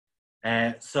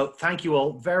So thank you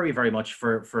all very, very much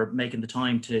for making the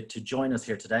time to join us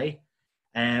here today.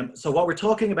 So what we're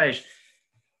talking about,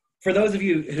 for those of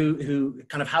you who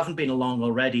kind of haven't been along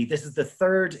already, this is the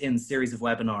third in series of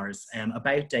webinars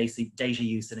about data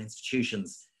use in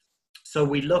institutions. So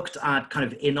we looked at kind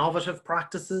of innovative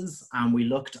practices, and we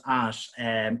looked at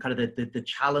kind of the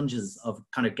challenges of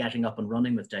kind of getting up and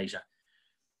running with data.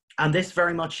 And this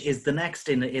very much is the next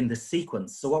in the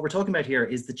sequence. So what we're talking about here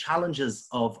is the challenges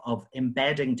of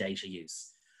embedding data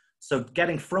use. So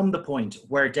getting from the point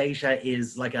where data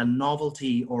is like a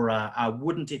novelty or a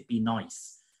wouldn't it be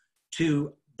nice,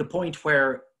 to the point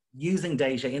where using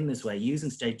data in this way, using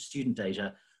student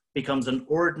data, becomes an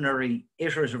ordinary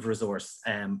iterative resource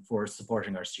for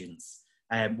supporting our students,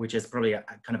 which is probably a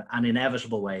kind of an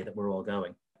inevitable way that we're all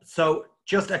going. So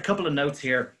just a couple of notes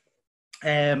here.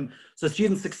 So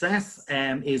student success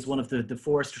is one of the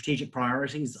 4 strategic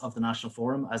priorities of the National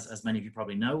Forum, as many of you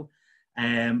probably know.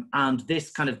 And this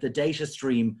kind of the data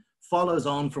stream follows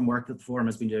on from work that the Forum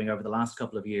has been doing over the last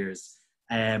couple of years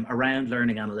around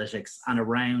learning analytics and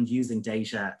around using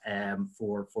data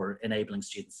for enabling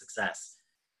student success.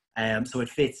 So it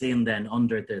fits in then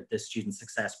under the student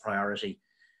success priority.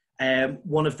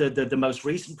 One of the most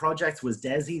recent projects was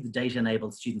DESI, the Data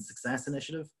Enabled Student Success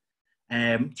Initiative,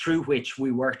 through which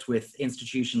we worked with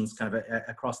institutions kind of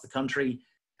across the country,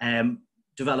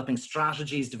 developing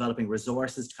strategies, developing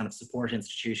resources to kind of support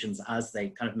institutions as they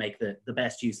kind of make the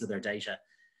best use of their data.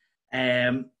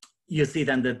 You see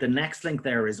then the next link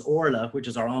there is Orla, which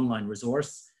is our online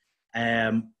resource.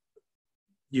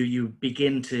 You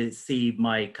begin to see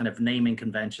my kind of naming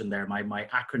convention there, my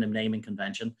acronym naming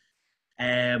convention.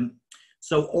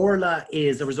 So Orla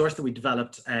is a resource that we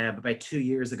developed about 2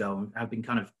 years ago and have been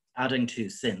kind of adding to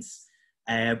since,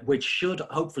 which should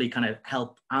hopefully kind of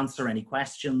help answer any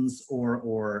questions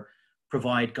or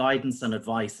provide guidance and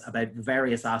advice about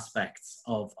various aspects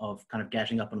of kind of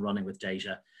getting up and running with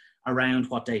data, around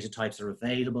what data types are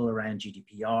available, around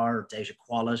GDPR, data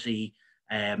quality,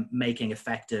 making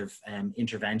effective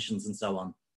interventions and so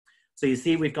on. So you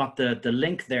see we've got the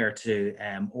link there to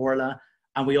Orla,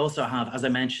 and we also have, as I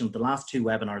mentioned, the last 2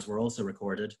 webinars were also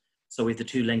recorded. So we have the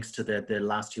 2 links to the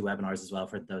last 2 webinars as well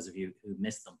for those of you who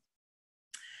missed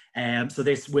them. So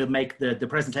this will make the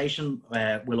presentation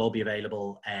will all be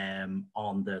available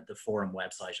on the forum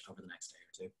website over the next day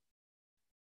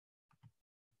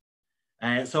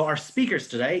or 2. So our speakers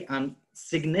today, and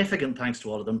significant thanks to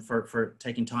all of them for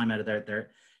taking time out of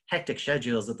their hectic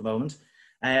schedules at the moment.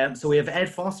 So we have Ed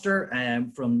Foster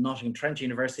from Nottingham Trent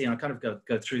University, and I'll kind of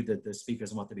go through the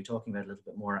speakers and what they'll be talking about a little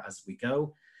bit more as we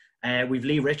go. We've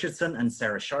Lee Richardson and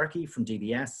Sarah Sharkey from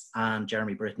DBS, and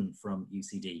Jeremy Britton from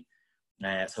UCD.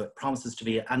 So it promises to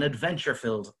be an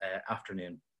adventure-filled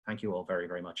afternoon. Thank you all very,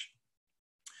 very much.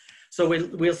 So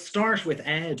we'll start with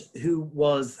Ed, who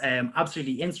was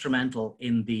absolutely instrumental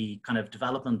in the kind of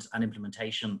development and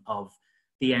implementation of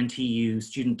the NTU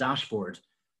Student Dashboard,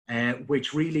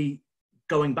 which really,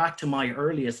 going back to my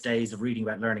earliest days of reading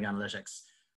about learning analytics,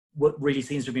 what really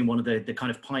seems to have been one of the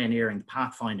kind of pioneering,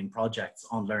 pathfinding projects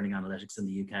on learning analytics in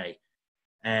the UK.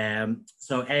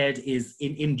 So Ed is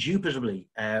indubitably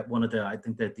one of I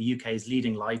think the UK's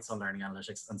leading lights on learning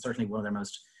analytics, and certainly one of their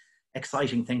most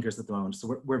exciting thinkers at the moment.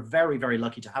 So we're very, very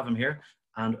lucky to have him here.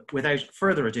 And without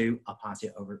further ado, I'll pass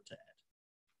you over to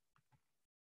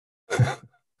Ed.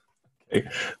 Okay,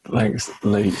 thanks,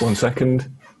 Lee. 1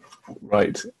 second.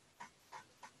 Right.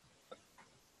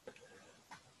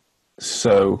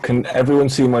 So, can everyone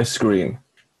see my screen?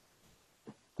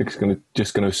 I'm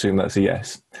just going to assume that's a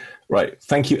yes. Right.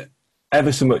 Thank you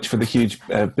ever so much for the huge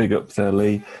big up there,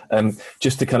 Lee.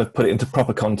 Just to kind of put it into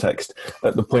proper context,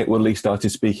 at the point where Lee started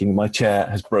speaking, my chair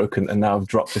has broken and now I've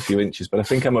dropped a few inches, but I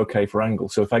think I'm okay for angle.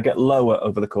 So if I get lower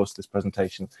over the course of this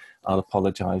presentation, I'll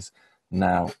apologise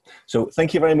now. So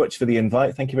thank you very much for the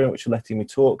invite. Thank you very much for letting me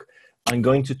talk. I'm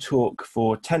going to talk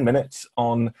for 10 minutes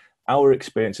on our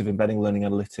experience of embedding learning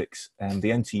analytics and the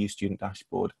NTU Student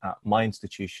Dashboard at my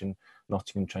institution,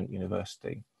 Nottingham Trent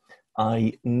University.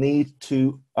 I'm going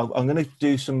to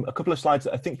do a couple of slides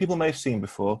that I think people may have seen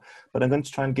before, but I'm going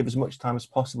to try and give as much time as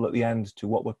possible at the end to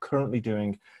what we're currently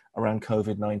doing around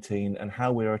COVID-19 and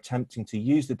how we're attempting to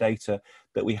use the data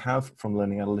that we have from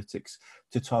learning analytics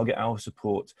to target our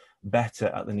support better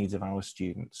at the needs of our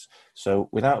students. So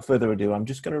without further ado, I'm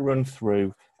just going to run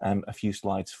through a few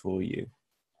slides for you.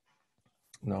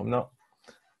 No, I'm not.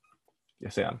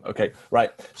 Yes, I am. Okay,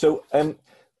 right. So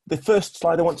the first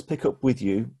slide I want to pick up with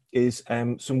you is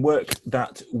some work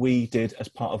that we did as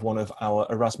part of one of our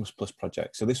Erasmus Plus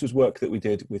projects. So this was work that we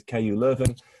did with KU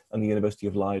Leuven and the University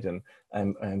of Leiden,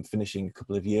 finishing a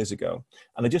couple of years ago.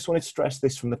 And I just wanted to stress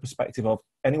this from the perspective of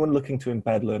anyone looking to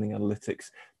embed learning analytics.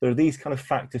 There are these kind of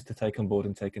factors to take on board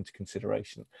and take into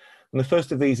consideration. And the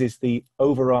first of these is the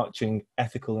overarching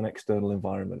ethical and external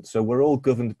environment. So we're all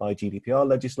governed by GDPR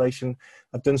legislation.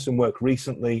 I've done some work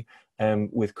recently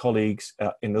with colleagues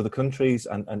in other countries,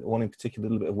 and one in particular, a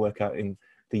little bit of work out in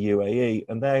the UAE,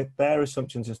 and their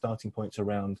assumptions and starting points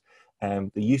around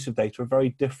the use of data are very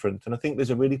different. And I think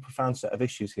there's a really profound set of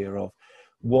issues here of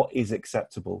what is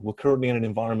acceptable. We're currently in an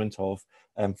environment of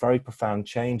very profound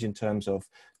change in terms of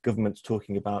governments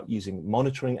talking about using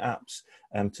monitoring apps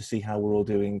to see how we're all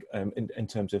doing in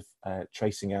terms of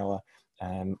tracing our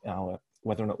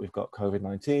whether or not we've got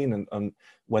COVID-19 and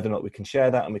whether or not we can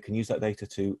share that and we can use that data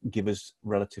to give us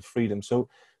relative freedom. So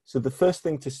the first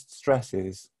thing to stress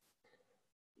is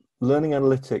learning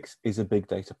analytics is a big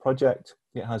data project.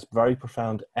 It has very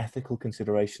profound ethical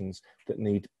considerations that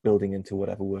need building into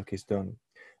whatever work is done.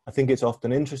 I think it's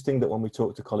often interesting that when we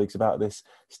talk to colleagues about this,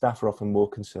 staff are often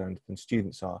more concerned than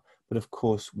students are, but of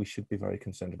course we should be very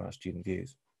concerned about student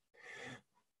views.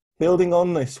 Building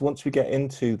on this, once we get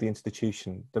into the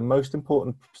institution, the most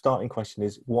important starting question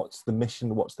is, what's the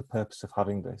mission, what's the purpose of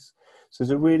having this? So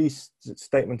there's a really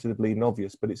statement to the bleeding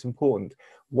obvious, but it's important.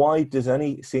 Why does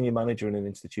any senior manager in an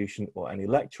institution or any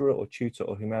lecturer or tutor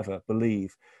or whomever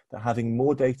believe that having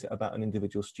more data about an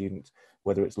individual student,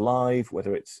 whether it's live,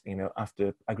 whether it's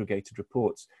after aggregated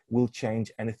reports, will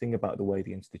change anything about the way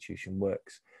the institution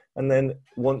works? And then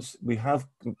once we have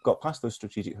got past those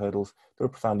strategic hurdles, there are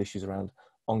profound issues around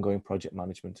ongoing project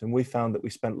management. And we found that we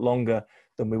spent longer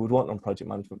than we would want on project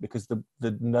management because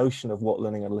the notion of what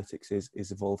learning analytics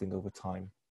is evolving over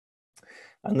time.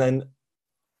 And then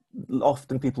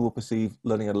often people will perceive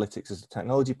learning analytics as a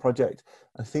technology project.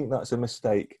 I think that's a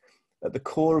mistake. At the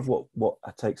core of what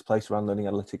takes place around learning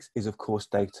analytics is, of course,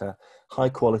 data, high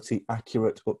quality,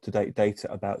 accurate, up-to-date data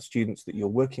about students that you're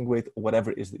working with, or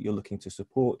whatever it is that you're looking to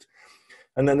support.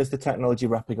 And then there's the technology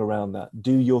wrapping around that.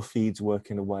 Do your feeds work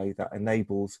in a way that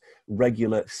enables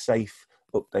regular, safe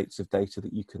updates of data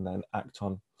that you can then act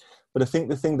on? But I think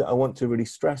the thing that I want to really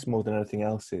stress more than anything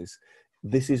else is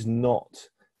this is not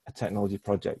a technology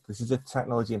project. This is a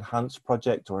technology enhanced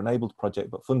project or enabled project,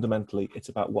 but fundamentally it's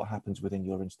about what happens within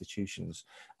your institutions.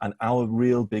 And our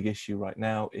real big issue right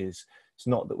now is it's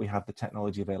not that we have the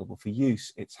technology available for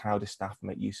use, it's how do staff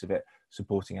make use of it,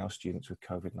 supporting our students with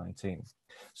COVID-19.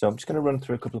 So I'm just going to run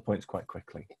through a couple of points quite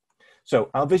quickly.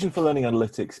 So our vision for learning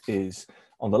analytics is,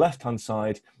 on the left-hand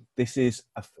side,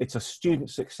 it's a student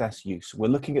success use. We're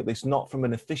looking at this not from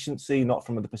an efficiency, not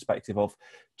from the perspective of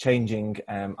changing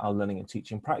our learning and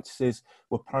teaching practices.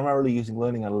 We're primarily using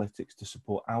learning analytics to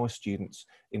support our students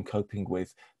in coping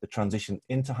with the transition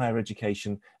into higher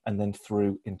education and then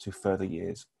through into further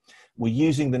years. We're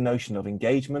using the notion of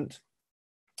engagement.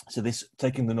 So this,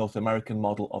 taking the North American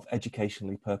model of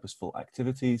educationally purposeful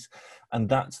activities, and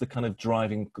that's the kind of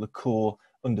driving, the core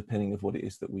underpinning of what it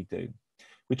is that we do.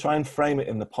 We try and frame it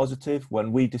in the positive.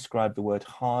 When we describe the word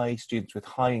high, students with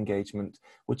high engagement,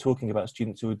 we're talking about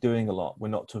students who are doing a lot. We're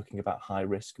not talking about high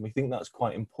risk. And we think that's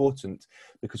quite important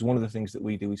because one of the things that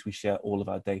we do is we share all of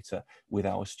our data with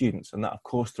our students. And that of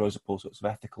course throws up all sorts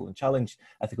of ethical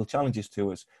challenges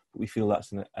to us, but we feel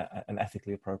that's an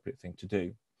ethically appropriate thing to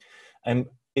do.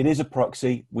 It is a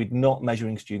proxy. We're not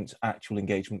measuring students' actual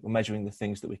engagement. We're measuring the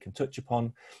things that we can touch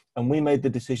upon. And we made the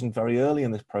decision very early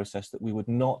in this process that we would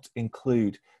not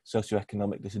include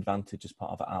socioeconomic disadvantage as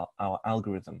part of our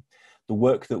algorithm. The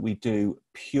work that we do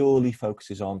purely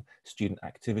focuses on student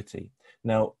activity.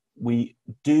 Now, we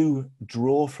do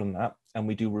draw from that and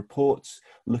we do reports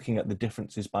looking at the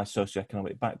differences by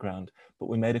socioeconomic background, but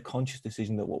we made a conscious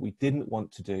decision that what we didn't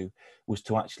want to do was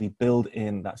to actually build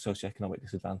in that socioeconomic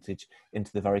disadvantage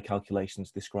into the very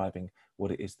calculations describing what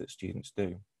it is that students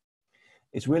do.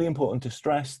 It's really important to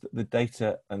stress that the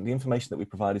data and the information that we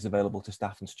provide is available to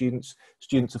staff and students.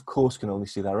 Students, of course, can only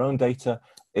see their own data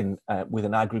with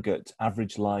an aggregate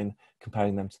average line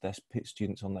comparing them to their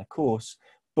students on their course,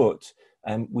 but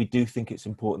we do think it's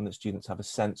important that students have a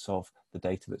sense of the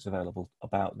data that's available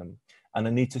about them. And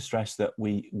I need to stress that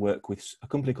we work with a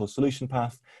company called Solution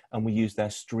Path, and we use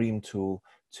their Stream tool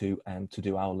to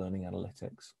do our learning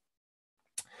analytics.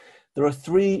 There are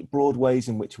three broad ways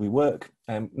in which we work.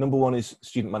 Number one is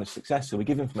student managed success. So we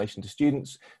give information to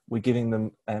students. We're giving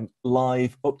them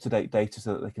live, up-to-date data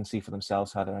so that they can see for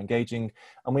themselves how they're engaging.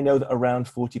 And we know that around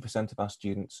 40% of our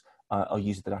students are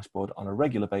using the dashboard on a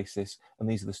regular basis. And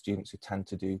these are the students who tend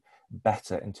to do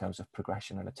better in terms of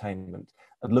progression and attainment.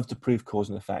 I'd love to prove cause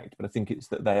and effect, but I think it's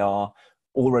that they are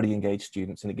already engaged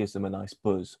students and it gives them a nice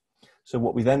buzz. So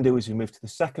what we then do is we move to the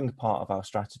second part of our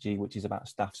strategy, which is about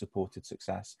staff supported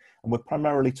success. And we're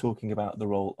primarily talking about the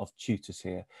role of tutors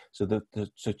here. So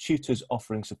so tutors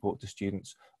offering support to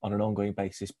students on an ongoing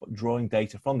basis, but drawing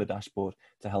data from the dashboard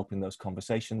to help in those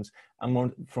conversations.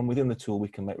 And from within the tool, we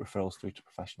can make referrals through to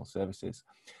professional services.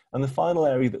 And the final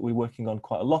area that we're working on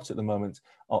quite a lot at the moment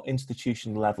are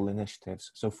institution level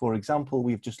initiatives. So for example,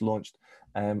 we've just launched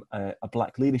a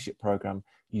Black Leadership program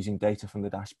using data from the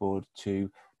dashboard to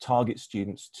target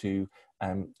students to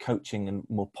coaching and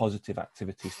more positive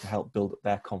activities to help build up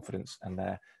their confidence and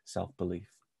their self-belief.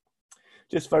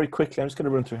 Just very quickly, I'm just going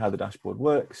to run through how the dashboard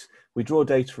works. We draw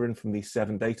data in from these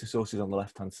 7 data sources on the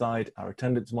left-hand side: our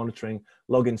attendance monitoring,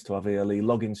 logins to our VLE,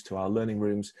 logins to our learning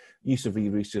rooms, use of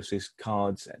e-resources,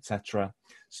 cards, etc.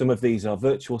 Some of these are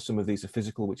virtual, some of these are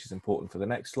physical, which is important for the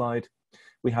next slide.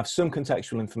 We have some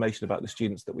contextual information about the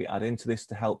students that we add into this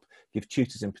to help give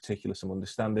tutors in particular some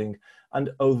understanding.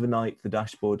 And overnight, the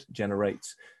dashboard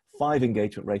generates 5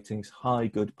 engagement ratings: high,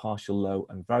 good, partial, low,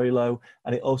 and very low.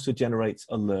 And it also generates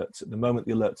alerts. At the moment,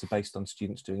 the alerts are based on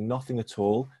students doing nothing at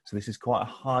all. So this is quite a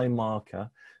high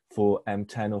marker for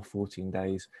 10 or 14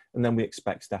 days. And then we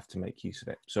expect staff to make use of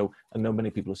it. So I know many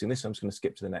people have seen this, so I'm just going to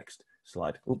skip to the next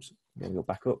slide. Oops, I'm going to go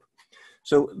back up.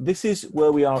 So this is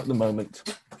where we are at the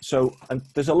moment. So, and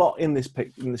there's a lot in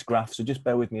this graph, so just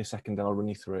bear with me a second and I'll run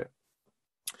you through it.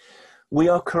 We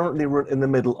are currently in the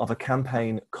middle of a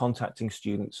campaign contacting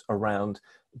students around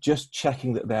just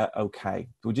checking that they're okay.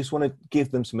 We just want to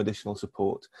give them some additional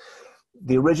support.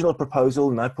 The original proposal,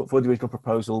 and I put forward the original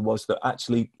proposal, was that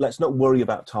actually, let's not worry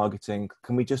about targeting.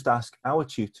 Can we just ask our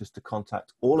tutors to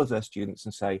contact all of their students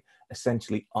and say,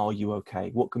 essentially, are you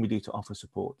okay? What can we do to offer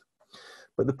support?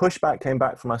 But the pushback came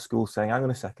back from our school saying, hang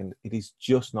on a second, it is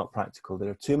just not practical. There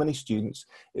are too many students.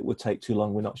 It would take too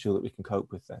long. We're not sure that we can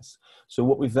cope with this. So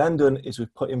what we've then done is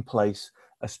we've put in place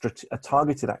a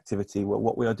targeted activity where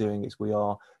what we are doing is we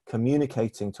are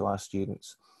communicating to our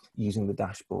students using the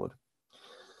dashboard.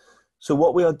 So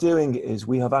what we are doing is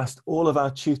we have asked all of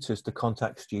our tutors to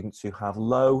contact students who have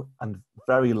low and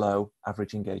very low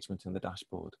average engagement in the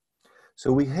dashboard.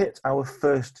 So we hit our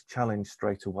first challenge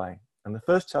straight away. And the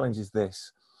first challenge is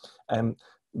this: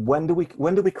 when do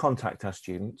we contact our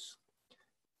students?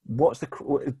 What's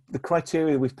the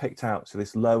criteria we've picked out? So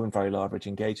this low and very low average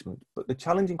engagement. But the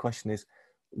challenging question is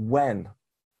when.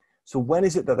 So when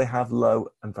is it that they have low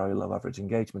and very low average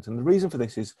engagement? And the reason for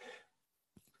this is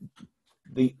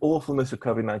the awfulness of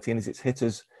COVID-19 is it's hit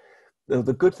us. The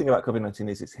good thing about COVID-19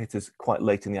 is it's hit us quite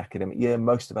late in the academic year.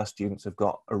 Most of our students have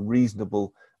got a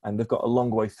reasonable, and they've got a long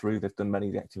way through. They've done many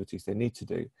of the activities they need to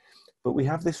do. But we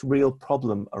have this real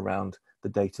problem around the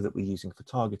data that we're using for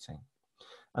targeting.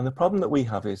 And the problem that we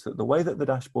have is that the way that the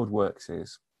dashboard works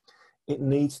is it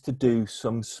needs to do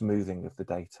some smoothing of the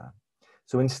data.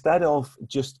 So instead of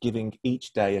just giving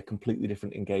each day a completely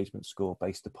different engagement score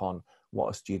based upon what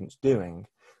a student's doing,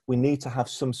 we need to have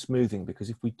some smoothing, because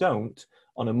if we don't,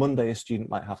 on a Monday, a student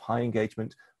might have high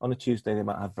engagement, on a Tuesday, they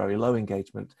might have very low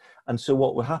engagement. And so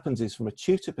what happens is, from a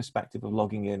tutor perspective of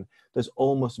logging in, there's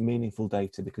almost meaningful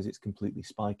data because it's completely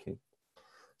spiky.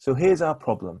 So here's our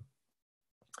problem.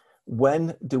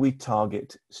 When do we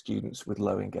target students with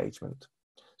low engagement?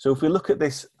 So if we look at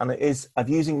this, and I'm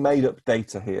using made up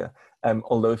data here,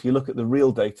 although if you look at the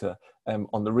real data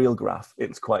on the real graph,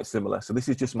 it's quite similar. So this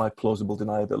is just my plausible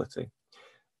deniability.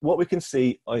 What we can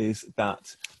see is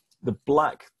that the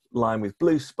black line with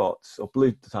blue spots or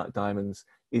blue diamonds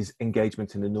is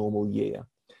engagement in a normal year.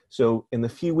 So in the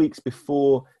few weeks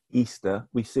before Easter,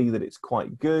 we see that it's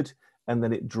quite good, and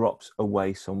then it drops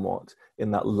away somewhat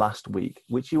in that last week,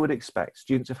 which you would expect.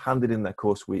 Students have handed in their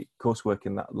coursework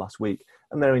in that last week,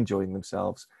 and they're enjoying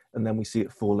themselves, and then we see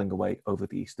it falling away over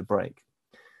the Easter break.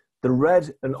 The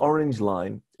red and orange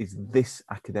line is this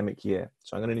academic year.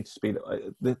 So I'm going to need to speed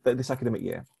up this academic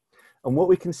year. And what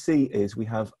we can see is we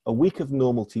have a week of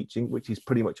normal teaching, which is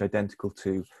pretty much identical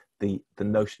to the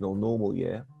notional normal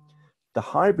year. The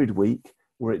hybrid week,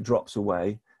 where it drops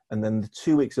away, and then the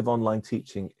 2 weeks of online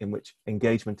teaching in which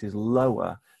engagement is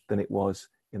lower than it was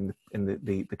in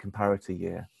the comparator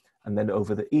year. And then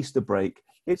over the Easter break,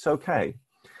 it's okay.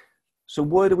 So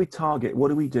where do we target? What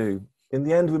do we do? In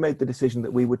the end, we made the decision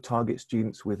that we would target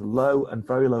students with low and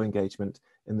very low engagement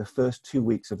in the first 2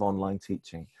 weeks of online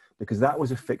teaching, because that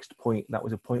was a fixed point. That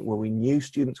was a point where we knew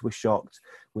students were shocked.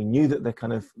 We knew that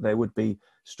they would be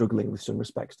struggling with some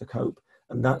respects to cope.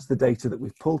 And that's the data that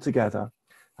we've pulled together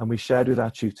and we shared with our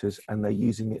tutors, and they're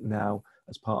using it now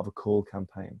as part of a call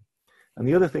campaign. And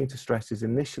the other thing to stress is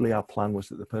initially our plan was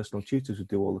that the personal tutors would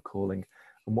do all the calling.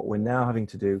 And what we're now having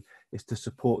to do is to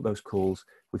support those calls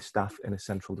with staff in a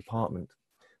central department.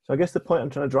 So I guess the point I'm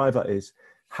trying to drive at is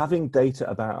having data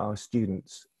about our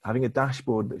students, having a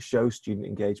dashboard that shows student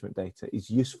engagement data is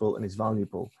useful and is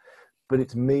valuable, but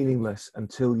it's meaningless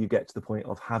until you get to the point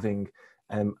of having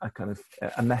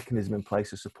a mechanism in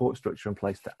place, a support structure in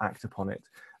place to act upon it.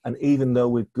 And even though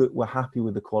we're happy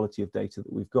with the quality of data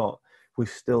that we've got, we've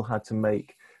still had to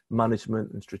make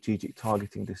management and strategic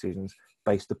targeting decisions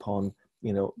based upon,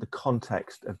 you know, the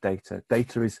context of data.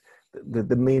 Data is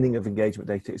the meaning of engagement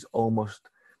data is almost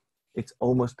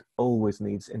always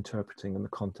needs interpreting, and the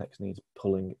context needs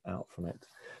pulling out from it.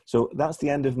 So that's the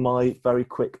end of my very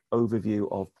quick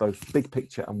overview of both big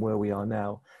picture and where we are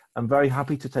now. I'm very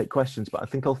happy to take questions, but I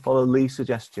think I'll follow Lee's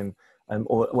suggestion.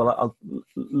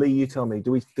 Lee, you tell me,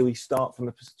 do we start from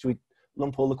should we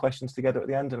lump all the questions together at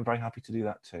the end? And I'm very happy to do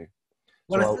that too.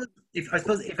 Well, so I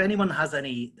suppose if anyone has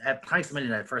any, thanks a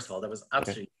million, Ed, first of all, that was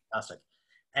absolutely fantastic.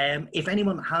 If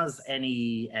anyone has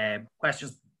any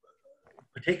questions,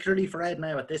 particularly for Ed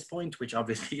now at this point, which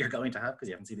obviously you're going to have because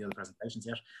you haven't seen the other presentations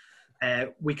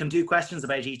yet, we can do questions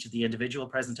about each of the individual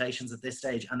presentations at this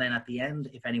stage. And then at the end,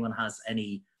 if anyone has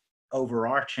any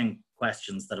overarching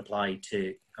questions that apply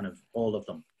to kind of all of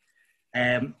them.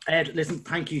 Ed, listen,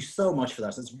 thank you so much for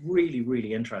that. It's really,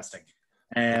 really interesting.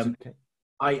 Okay.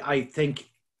 I think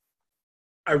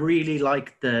I really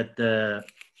like the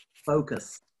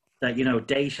focus that, you know,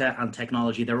 data and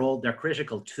technology, they're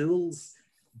critical tools,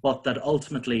 but that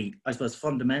ultimately, I suppose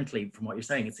fundamentally from what you're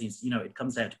saying, it seems, you know, it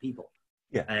comes down to people.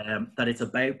 Yeah. That it's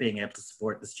about being able to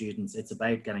support the students. It's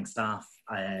about getting staff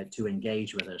to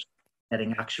engage with it,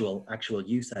 getting actual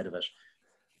use out of it.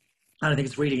 And I think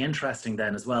it's really interesting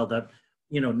then as well that,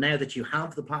 you know, now that you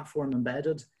have the platform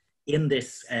embedded in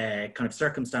this kind of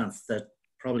circumstance that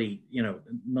probably, you know,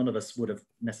 none of us would have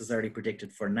necessarily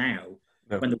predicted for now,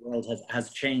 no. When the world has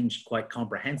changed quite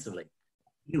comprehensively,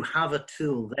 you have a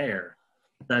tool there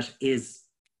that is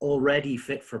already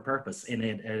fit for purpose in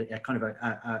a kind of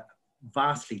a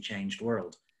vastly changed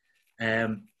world.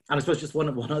 And I suppose just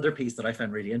one other piece that I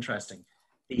found really interesting,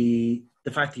 the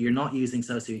fact that you're not using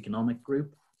socioeconomic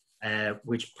group,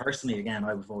 which personally, again,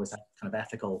 I've always had kind of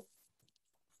ethical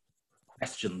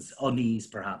questions, unease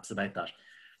perhaps about that.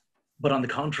 But on the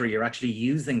contrary, you're actually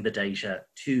using the data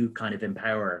to kind of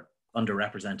empower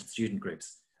underrepresented student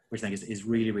groups, which I think is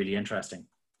really, really interesting.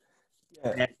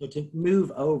 Yeah. So to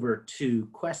move over to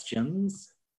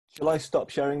questions. Shall I stop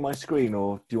sharing my screen,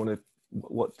 or do you want to,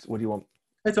 what do you want?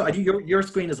 So your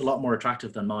screen is a lot more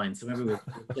attractive than mine, so maybe we'll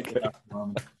click at that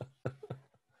for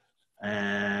a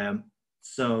moment.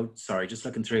 So sorry, just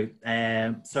looking through.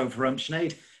 So from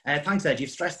Sinead, thanks Ed,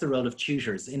 you've stressed the role of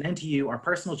tutors. In NTU, are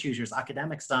personal tutors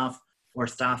academic staff or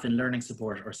staff in learning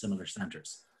support or similar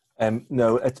centres?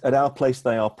 No, at our place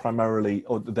they are primarily,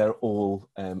 or they're all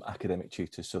academic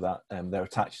tutors, so that they're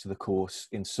attached to the course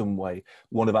in some way.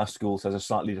 One of our schools has a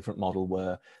slightly different model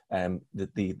where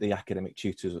the academic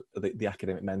tutors, the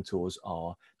academic mentors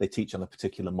they teach on a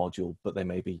particular module, but they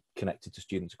may be connected to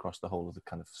students across the whole of the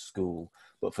kind of school.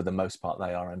 But for the most part,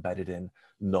 they are embedded in,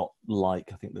 not like,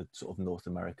 I think, the sort of North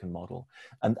American model.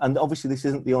 And obviously this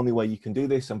isn't the only way you can do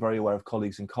this. I'm very aware of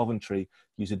colleagues in Coventry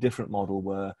use a different model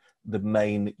where the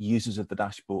main users of the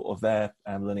dashboard of their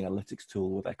learning analytics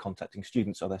tool, where they're contacting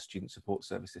students, or their student support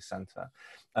services centre.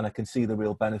 And I can see the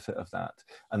real benefit of that.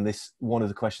 And this, one of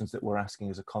the questions that we're asking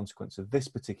as a consequence of this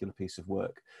particular piece of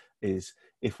work is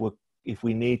if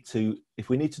we need to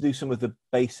do some of the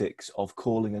basics of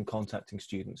calling and contacting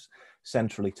students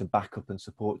centrally to back up and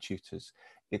support tutors,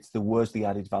 where's the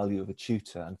added value of a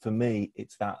tutor? And for me,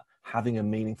 it's that having a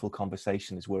meaningful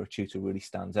conversation is where a tutor really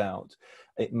stands out.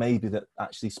 It may be that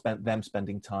actually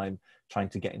spending time trying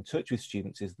to get in touch with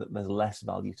students is that there's less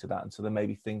value to that. And so there may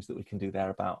be things that we can do there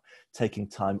about taking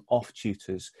time off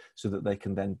tutors so that they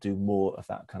can then do more of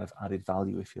that kind of added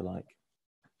value, if you like.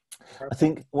 I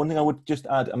think one thing I would just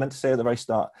add, I meant to say at the very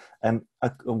start, a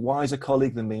wiser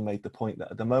colleague than me made the point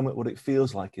that at the moment what it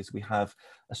feels like is we have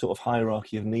a sort of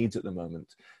hierarchy of needs at the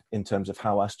moment in terms of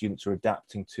how our students are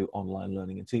adapting to online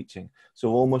learning and teaching. So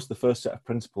almost the first set of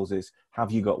principles is,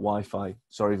 have you got Wi-Fi?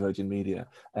 Sorry, Virgin Media.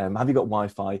 Have you got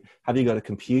Wi-Fi? Have you got a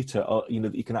computer, or, you know,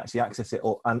 that you can actually access it?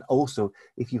 And also,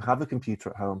 if you have a computer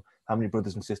at home, how many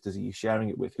brothers and sisters are you sharing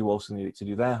it with who also need it to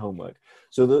do their homework?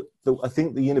 So I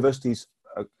think the universities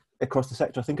across the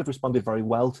sector, I think, have responded very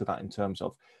well to that in terms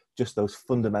of just those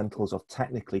fundamentals of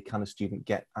technically can a student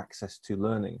get access to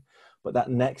learning, but that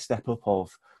next step up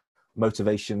of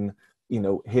motivation,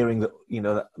 hearing that,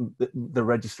 that the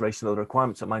registration or the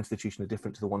requirements at my institution are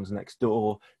different to the ones next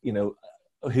door,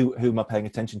 who am I paying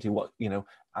attention to? What,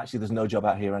 actually there's no job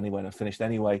out here anyway and I've finished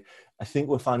anyway. I think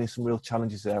we're finding some real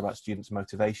challenges there about students'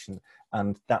 motivation.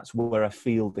 And that's where I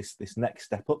feel this next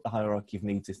step up the hierarchy of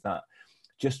needs is that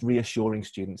just reassuring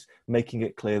students, making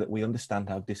it clear that we understand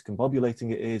how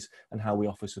discombobulating it is and how we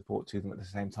offer support to them at the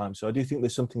same time. So I do think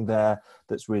there's something there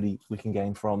that's really we can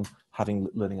gain from having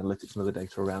learning analytics and other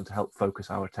data around to help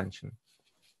focus our attention.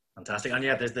 Fantastic. And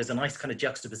yeah, there's a nice kind of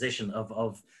juxtaposition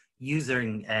of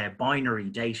using binary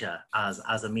data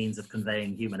as a means of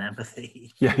conveying human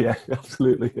empathy. Yeah,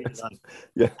 absolutely. Yes.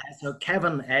 Yeah. So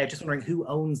Kevin, just wondering who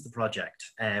owns the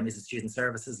project? Is it Student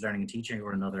Services, Learning and Teaching,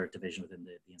 or another division within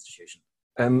the institution?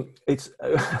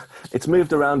 It's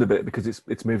moved around a bit because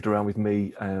it's moved around with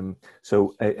me.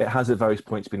 So it has at various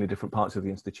points been in different parts of the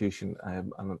institution.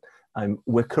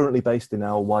 We're currently based in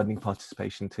our widening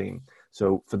participation team.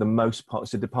 So for the most part,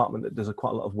 it's a department that does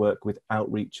quite a lot of work with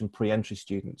outreach and pre-entry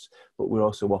students, but we're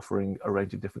also offering a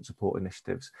range of different support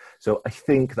initiatives. So I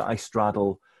think that I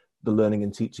straddle the learning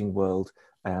and teaching world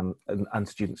and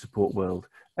student support world.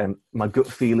 My gut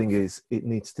feeling is it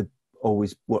needs to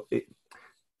always,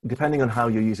 depending on how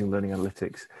you're using learning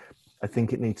analytics, I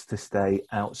think it needs to stay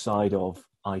outside of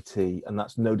IT, and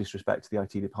that's no disrespect to the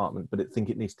IT department, but I think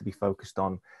it needs to be focused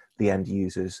on the end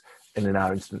users, and in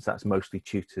our instance that's mostly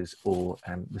tutors or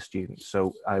the students.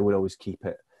 So I would always keep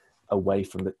it away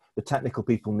from the technical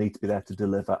people need to be there to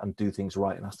deliver and do things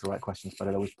right and ask the right questions, but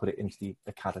I'd always put it into the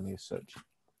academy as such.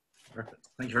 Perfect.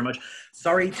 Thank you very much.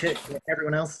 Sorry to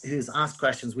everyone else who's asked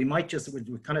questions. We're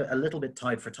kind of a little bit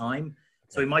tight for time.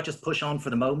 So we might just push on for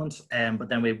the moment, but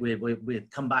then we'll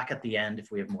come back at the end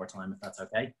if we have more time, if that's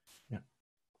okay.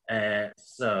 Yeah.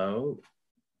 So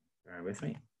bear with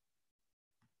me.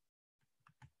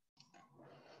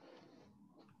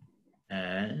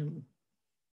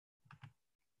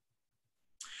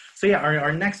 So yeah,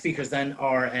 our next speakers then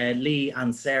are Lee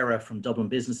and Sarah from Dublin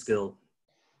Business School.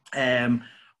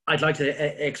 I'd like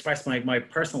to express my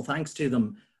personal thanks to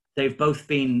them. They've both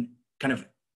been kind of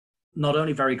not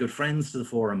only very good friends to the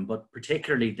forum, but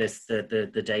particularly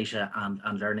the data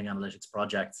and learning analytics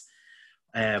projects.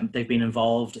 They've been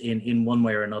involved in one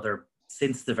way or another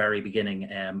since the very beginning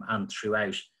and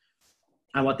throughout.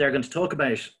 And what they're going to talk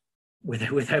about,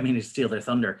 without meaning to steal their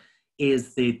thunder,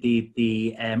 is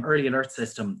the early alert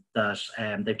system that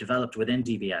they've developed within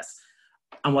DBS.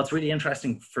 And what's really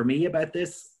interesting for me about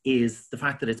this is the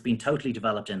fact that it's been totally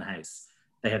developed in-house.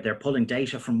 They're pulling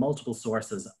data from multiple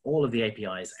sources, all of the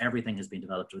APIs, everything has been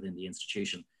developed within the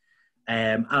institution.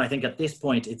 And I think at this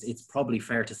point, it's probably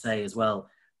fair to say as well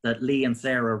that Lee and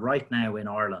Sarah right now in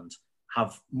Ireland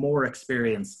have more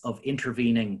experience of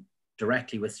intervening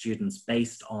directly with students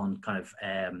based on kind of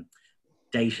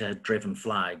data-driven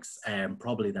flags,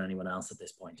 probably than anyone else at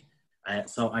this point.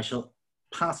 So I shall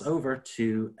pass over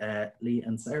to Lee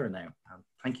and Sarah now.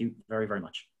 Thank you very, very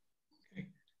much.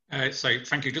 So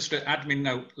thank you. Just an admin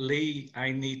note, Lee,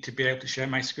 I need to be able to share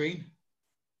my screen.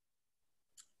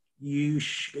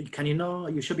 Can you know?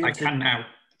 You should be able to. I can now.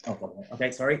 Oh,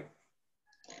 okay, sorry.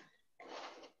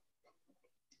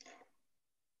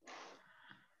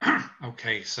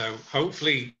 Okay, so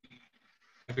hopefully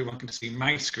everyone can see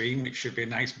my screen, which should be a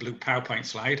nice blue PowerPoint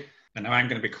slide. And now I'm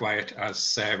going to be quiet as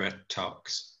Sarah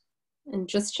talks. And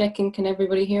just checking, can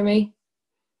everybody hear me?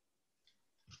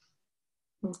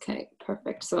 Okay,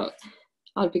 perfect. So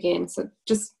I'll begin. So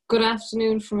just good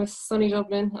afternoon from a sunny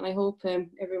Dublin, and I hope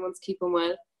everyone's keeping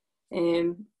well.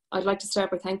 I'd like to start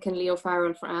by thanking Leo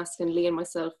Farrell for asking Lee and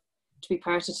myself to be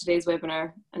part of today's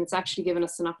webinar, and it's actually given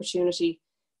us an opportunity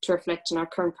to reflect on our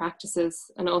current practices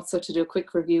and also to do a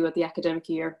quick review of the academic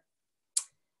year.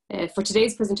 For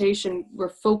today's presentation, we're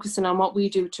focusing on what we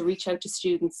do to reach out to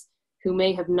students who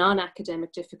may have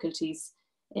non-academic difficulties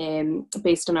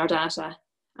based on our data.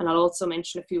 And I'll also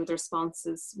mention a few of the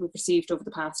responses we've received over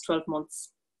the past 12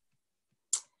 months.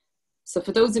 So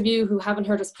for those of you who haven't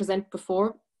heard us present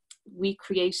before, we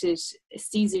created a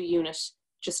CESU unit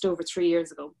just over 3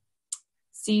 years ago.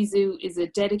 CESU is a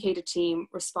dedicated team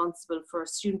responsible for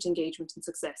student engagement and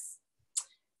success.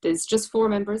 There's just 4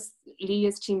 members, Lee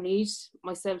as team lead,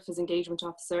 myself as engagement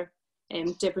officer,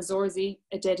 Deborah Zorzi,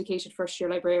 a dedicated first year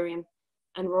librarian,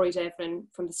 and Roy Devlin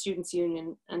from the Students'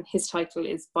 Union, and his title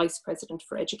is Vice President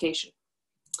for Education.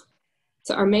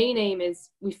 So our main aim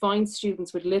is we find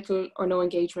students with little or no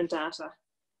engagement data,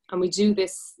 and we do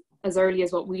this as early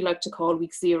as what we like to call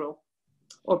week 0,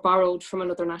 or borrowed from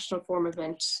another National Forum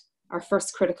event, our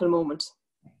first critical moment.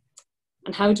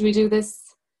 And how do we do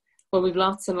this? Well, we've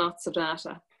lots and lots of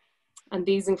data. And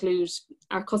these include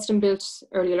our custom-built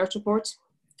early alert report,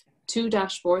 2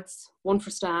 dashboards, one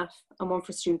for staff and one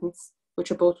for students,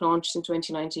 which are both launched in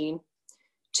 2019,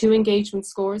 2 engagement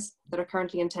scores that are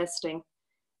currently in testing,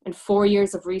 and 4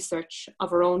 years of research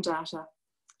of our own data.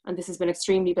 And this has been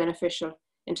extremely beneficial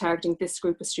in targeting this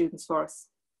group of students for us.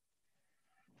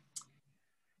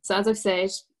 So as I've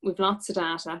said, we've lots of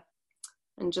data,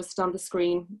 and just on the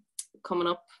screen coming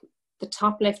up, the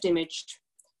top left image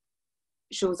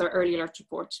shows our early alert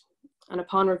report. And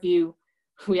upon review,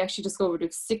 we actually discovered we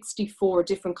have 64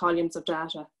 different columns of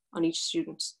data on each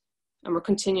student, and we're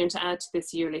continuing to add to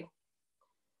this yearly.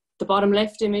 The bottom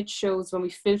left image shows when we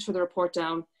filter the report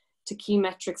down to key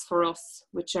metrics for us,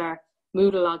 which are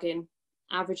Moodle login,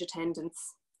 average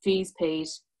attendance, fees paid,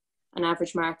 and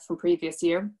average mark from previous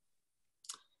year.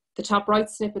 The top right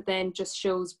snippet then just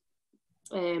shows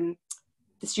the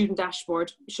student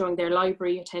dashboard showing their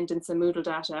library attendance and Moodle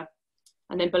data.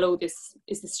 And then below this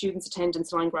is the students'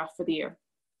 attendance line graph for the year.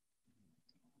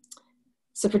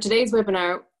 So for today's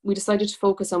webinar, we decided to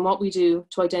focus on what we do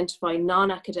to identify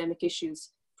non-academic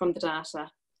issues from the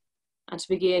data. And to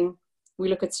begin, we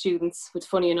look at students with,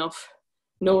 funny enough,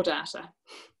 no data.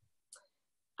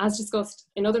 As discussed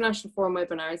in other National Forum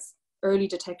webinars, early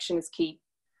detection is key.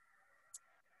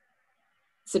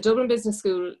 So Dublin Business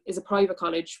School is a private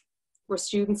college where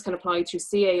students can apply through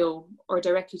CAO or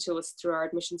directly to us through our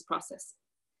admissions process.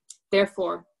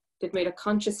 Therefore, they've made a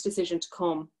conscious decision to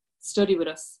come, study with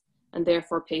us, and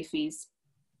therefore pay fees.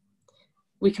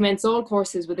 We commence all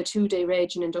courses with a 2-day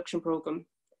reg and induction programme,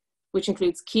 which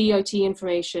includes key IT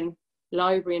information,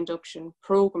 library induction,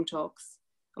 programme talks,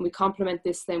 and we complement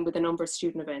this then with a number of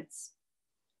student events.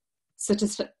 So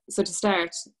to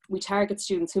start, we target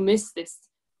students who miss this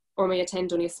or may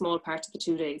attend only a small part of the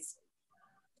 2 days.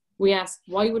 We ask,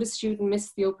 why would a student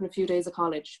miss the open a few days of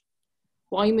college?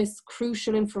 Why miss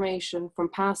crucial information from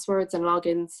passwords and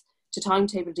logins to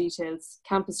timetable details,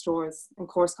 campus tours, and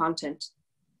course content?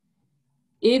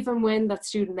 Even when that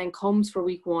student then comes for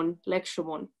week 1, lecture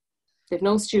 1, they've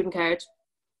no student card,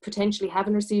 potentially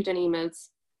haven't received any emails.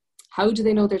 How do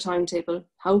they know their timetable?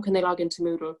 How can they log into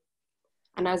Moodle?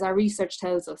 And as our research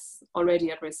tells us, already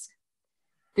at risk.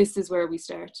 This is where we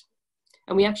start.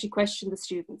 And we actually question the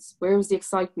students. Where was the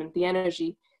excitement, the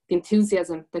energy, the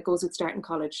enthusiasm that goes with starting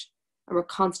college? And we're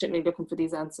constantly looking for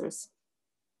these answers.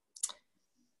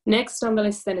 Next on the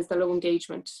list then is the low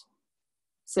engagement.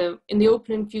 So in the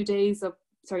opening days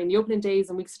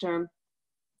and weeks of term,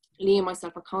 Lee and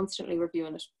myself are constantly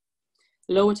reviewing it.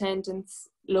 Low attendance,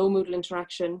 low Moodle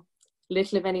interaction,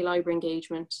 little of any library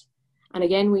engagement. And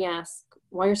again, we ask,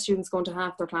 why are students going to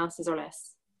half their classes or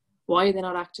less? Why are they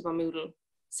not active on Moodle?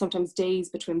 Sometimes days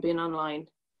between being online.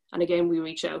 And again, we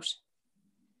reach out.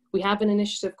 We have an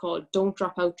initiative called Don't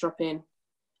Drop Out, Drop In,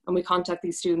 and we contact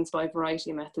these students by a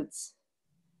variety of methods.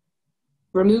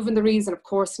 Removing the reason of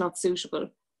course not suitable.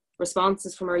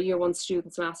 Responses from our year 1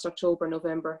 students last October and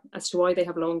November as to why they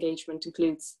have low engagement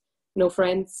includes no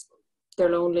friends, they're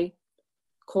lonely,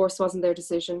 course wasn't their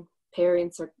decision,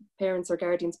 parents or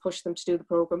guardians pushed them to do the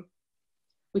programme.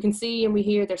 We can see and we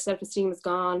hear their self-esteem is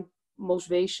gone,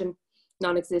 motivation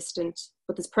non-existent,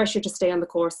 but there's pressure to stay on the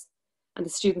course and the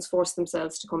students force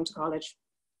themselves to come to college.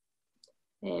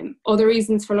 Other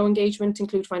reasons for low engagement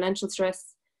include financial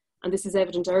stress, and this is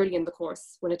evident early in the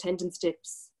course when attendance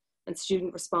dips and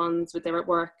student responds with they're at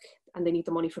work and they need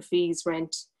the money for fees,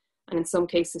 rent, and in some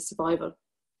cases survival.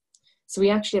 So we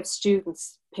actually have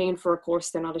students paying for a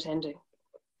course they're not attending.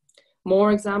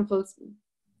 More examples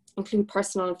include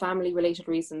personal and family related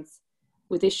reasons,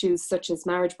 with issues such as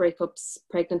marriage breakups,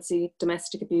 pregnancy,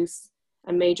 domestic abuse,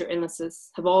 and major illnesses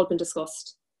have all been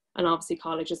discussed, and obviously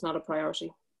college is not a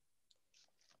priority.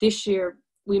 This year,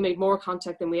 we made more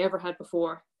contact than we ever had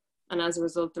before, and as a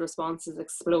result, the responses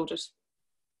exploded.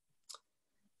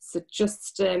 So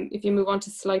just, if you move on to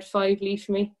slide 5, Lee,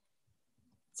 for me.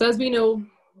 So as we know,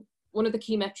 one of the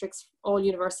key metrics all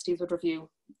universities would review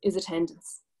is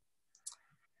attendance.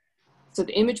 So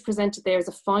the image presented there is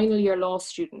a final year law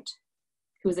student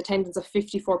who has attendance of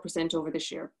 54% over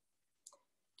this year.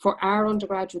 For our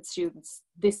undergraduate students,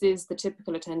 this is the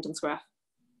typical attendance graph.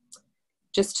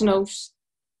 Just to note,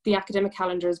 the academic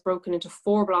calendar is broken into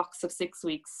 4 blocks of 6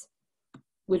 weeks,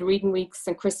 with reading weeks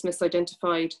and Christmas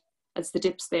identified as the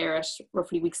dips there at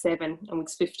roughly week 7 and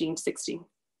weeks 15 to 16.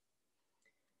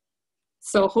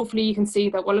 So hopefully you can see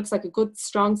that what looks like a good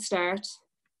strong start,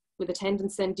 with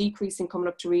attendance then decreasing coming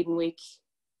up to reading week,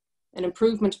 an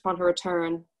improvement upon her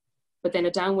return, but then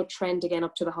a downward trend again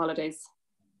up to the holidays.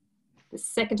 The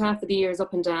second half of the year is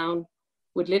up and down,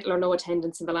 with little or no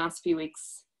attendance in the last few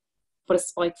weeks, but a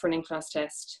spike for an in-class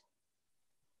test.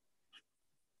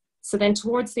 So then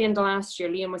towards the end of last year,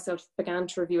 Lee and myself began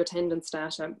to review attendance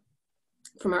data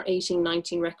from our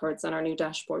 18-19 records on our new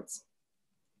dashboards.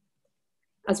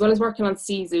 As well as working on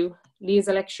CSU, Lee is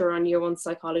a lecturer on Year 1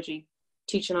 psychology,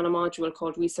 teaching on a module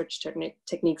called Research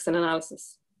Techniques and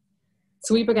Analysis.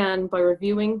 So we began by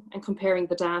reviewing and comparing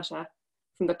the data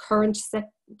from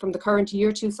the current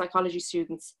Year 2 psychology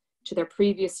students to their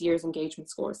previous year's engagement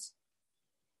scores.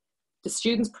 The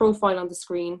student's profile on the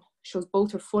screen shows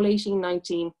both her full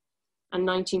 18-19 and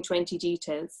 19-20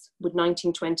 details, with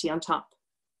 19-20 on top.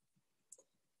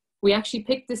 We actually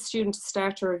picked this student to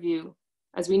start a review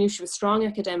as we knew she was strong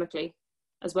academically,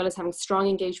 as well as having strong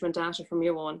engagement data from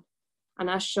Year 1.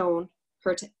 And as shown,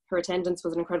 her attendance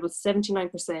was an incredible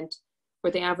 79%,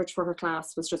 where the average for her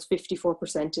class was just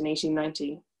 54% in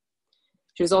 18-19.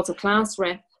 She was also class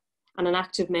rep and an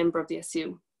active member of the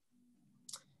SU.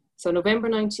 So November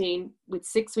 19, with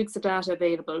 6 weeks of data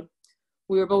available,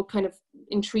 we were both kind of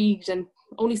intrigued and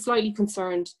only slightly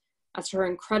concerned as to her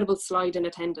incredible slide in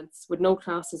attendance, with no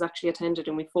classes actually attended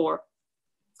in week 4.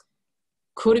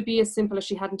 Could it be as simple as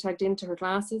she hadn't tagged into her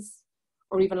classes,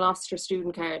 or even lost her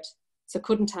student card, so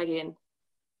couldn't tag in?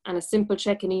 And a simple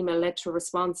check-in email led to a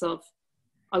response of,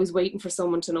 "I was waiting for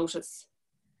someone to notice."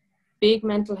 Big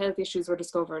mental health issues were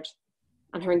discovered,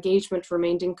 and her engagement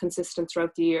remained inconsistent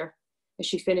throughout the year, as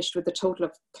she finished with a total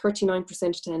of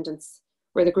 39% attendance,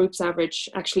 where the group's average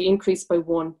actually increased by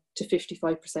 1 to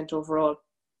 55% overall.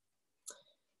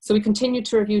 So we continued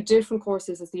to review different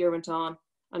courses as the year went on,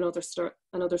 and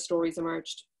other stories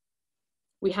emerged.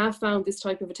 We have found this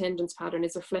type of attendance pattern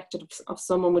is reflective of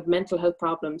someone with mental health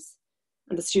problems,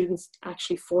 and the students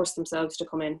actually force themselves to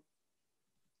come in.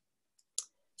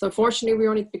 So unfortunately, we're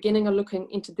only beginning on looking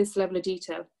into this level of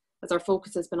detail, as our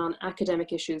focus has been on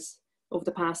academic issues over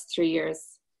the past 3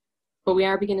 years. But we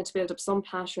are beginning to build up some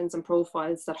patterns and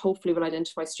profiles that hopefully will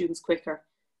identify students quicker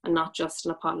and not just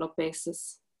on a potluck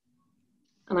basis.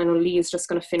 And I know Lee is just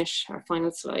going to finish our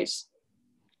final slide.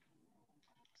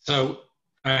 So,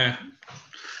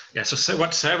 so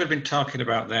what Sarah had been talking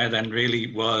about there then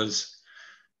really was,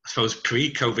 I suppose,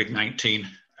 pre-COVID-19.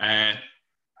 And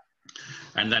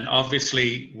then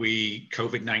obviously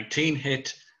COVID-19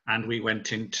 hit and we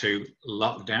went into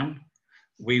lockdown.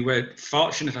 We were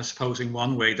fortunate, I suppose, in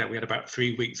one way that we had about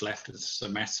 3 weeks left of the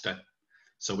semester.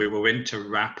 So we were in to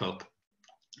wrap up.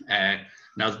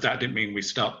 Now that didn't mean we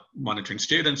stopped monitoring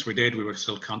students. We were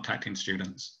still contacting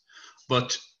students.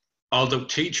 But although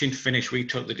teaching finished, we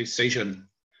took the decision,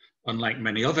 unlike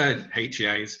many other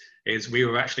HEAs, is we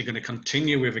were actually going to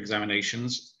continue with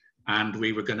examinations and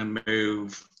we were going to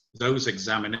move those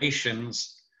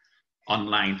examinations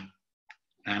online.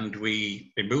 And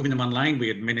in moving them online,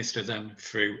 we administer them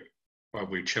through, well,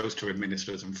 we chose to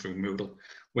administer them through Moodle.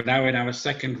 We're now in our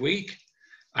 2nd week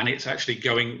and it's actually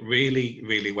going really,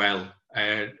 really well.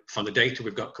 From the data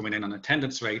we've got coming in on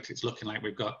attendance rate, it's looking like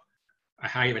we've got a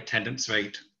higher attendance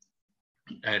rate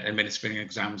administering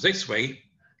exams this way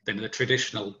than the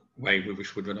traditional way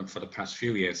which we've done for the past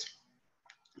few years.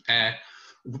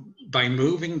 By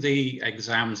moving the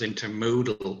exams into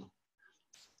Moodle,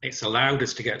 it's allowed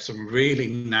us to get some really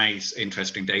nice,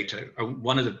 interesting data.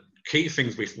 One of the key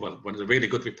things one of the really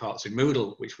good reports in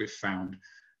Moodle, which we've found,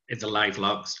 is the live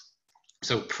logs.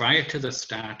 So prior to the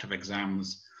start of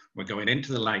exams, we're going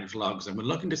into the live logs and we're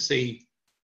looking to see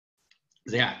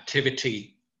the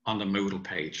activity on the Moodle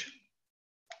page.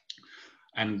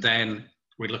 And then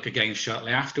we look again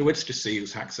shortly afterwards to see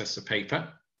who's accessed the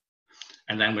paper.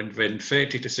 And then within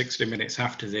 30 to 60 minutes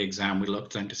after the exam, we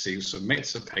look then to see who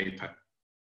submits the paper.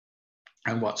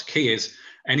 And what's key is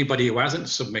anybody who hasn't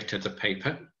submitted the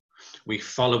paper, we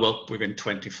follow up within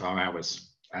 24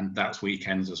 hours, and that's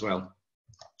weekends as well.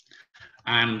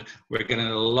 And we're getting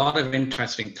a lot of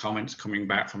interesting comments coming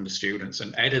back from the students,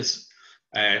 and Ed has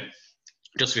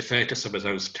just referred to some of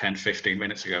those 10, 15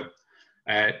 minutes ago.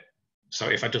 So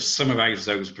if I just summarize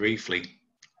those briefly,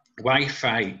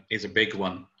 Wi-Fi is a big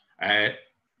one.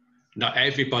 Not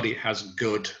everybody has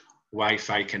good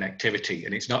Wi-Fi connectivity,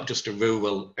 and it's not just a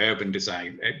rural-urban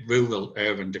divide.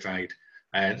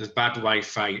 There's bad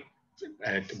Wi-Fi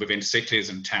within cities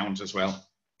and towns as well.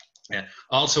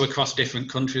 Also across different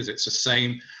countries, it's the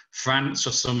same. France,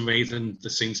 for some reason, there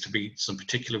seems to be some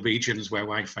particular regions where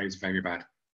Wi-Fi is very bad.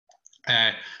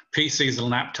 PCs and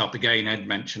laptop, again, Ed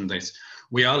mentioned this.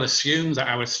 We all assume that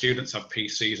our students have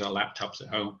PCs or laptops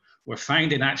at home. We're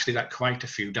finding actually that quite a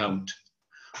few don't.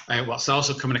 What's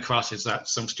also coming across is that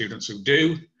some students who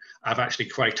do have actually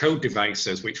quite old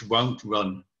devices which won't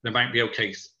run. They might be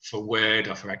okay for Word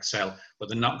or for Excel, but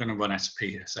they're not going to run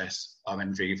SPSS or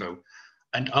NVivo.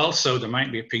 And also there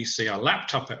might be a PC or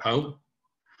laptop at home,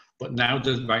 but now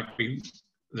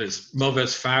there's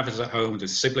mothers, fathers at home,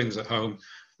 there's siblings at home.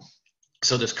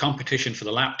 So there's competition for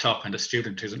the laptop and the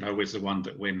student isn't always the one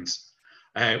that wins.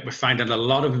 We're finding a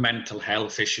lot of mental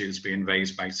health issues being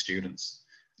raised by students.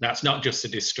 That's not just the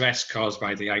distress caused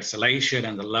by the isolation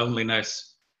and the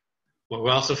loneliness. What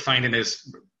we're also finding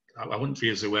is, I wouldn't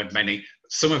use the word many,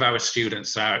 some of our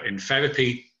students are in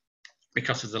therapy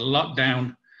because of the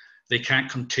lockdown. They can't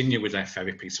continue with their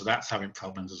therapy, so that's having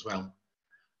problems as well.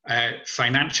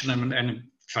 Financial and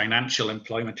financial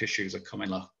employment issues are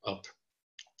coming up.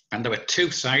 And there are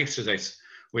two sides to this.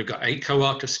 We've got a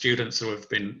cohort of students who have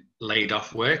been laid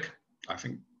off work. I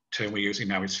think the term we're using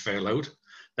now is furloughed.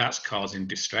 That's causing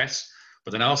distress.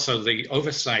 But then also the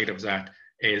other side of that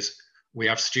is we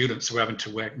have students who are having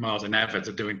to work more than ever.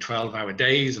 They're doing 12-hour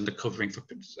days and they're covering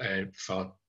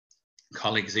for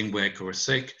colleagues in work who are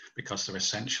sick because they're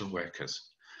essential workers.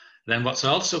 Then what's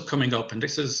also coming up, and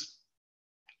this is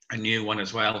a new one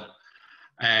as well,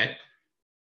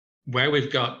 where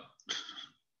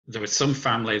there are some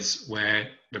families where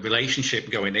the relationship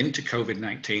going into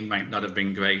COVID-19 might not have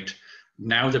been great.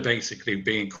 Now they're basically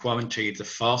being quarantined, they're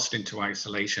forced into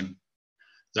isolation.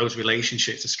 Those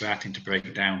relationships are starting to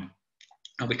break down.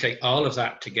 And we take all of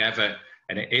that together,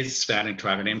 and it is starting to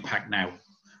have an impact now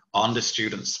on the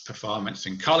students' performance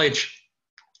in college.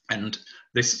 And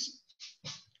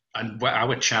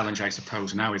our challenge, I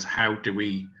suppose, now is how do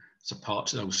we support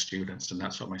those students? And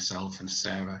that's what myself and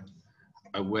Sarah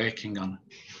are working on.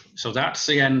 So that's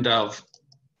the end of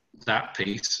that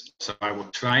piece. So I will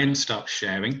try and stop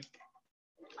sharing.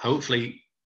 Hopefully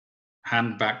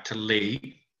hand back to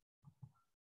Lee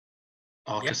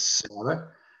or to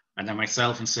Sarah, and then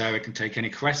myself and Sarah can take any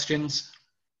questions.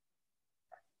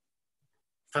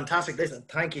 Fantastic. Listen,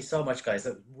 thank you so much, guys.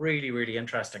 That's really, really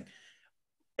interesting.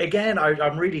 Again,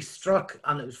 I'm really struck,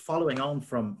 and it was following on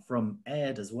from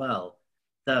Ed as well,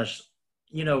 that,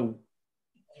 you know,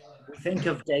 we think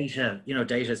of data, you know,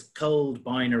 data is cold,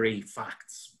 binary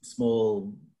facts,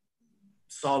 small,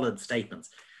 solid statements.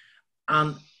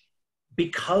 And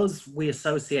because we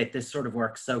associate this sort of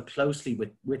work so closely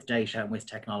with data and with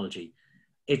technology,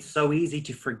 it's so easy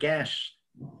to forget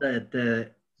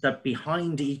that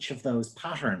behind each of those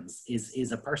patterns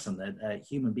is a person, a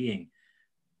human being,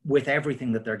 with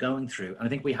everything that they're going through. And I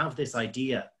think we have this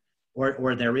idea,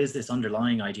 or there is this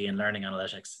underlying idea in learning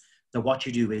analytics, that what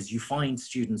you do is you find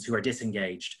students who are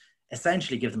disengaged,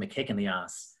 essentially give them a kick in the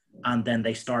ass, and then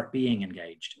they start being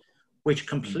engaged, which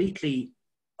completely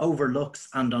overlooks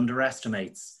and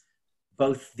underestimates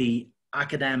both the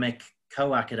academic,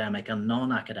 co-academic and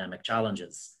non-academic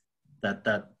challenges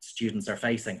that students are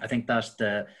facing. I think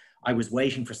that I was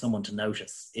waiting for someone to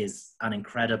notice is an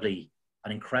incredibly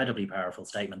powerful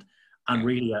statement, and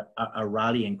really a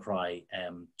rallying cry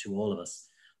to all of us.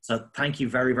 So thank you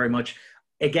very, very much.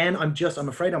 Again, I'm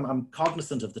afraid I'm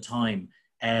cognizant of the time.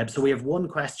 So we have one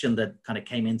question that kind of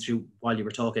came in through while you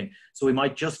were talking. So we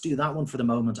might just do that one for the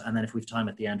moment, and then if we've time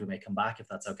at the end, we may come back if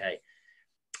that's okay.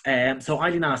 So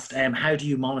Eileen asked, how do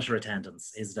you monitor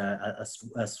attendance? Is it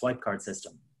a swipe card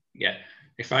system? Yeah,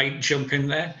 if I jump in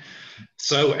there.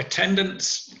 So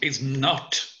attendance is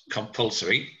not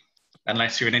compulsory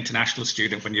unless you're an international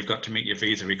student when you've got to meet your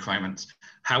visa requirements.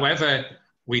 However,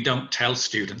 we don't tell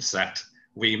students that.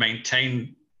 We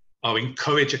maintain or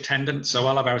encourage attendance. So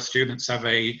all of our students have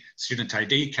a student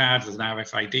ID card, there's an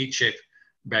RFID chip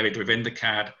buried within the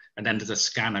card, and then there's a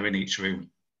scanner in each room.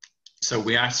 So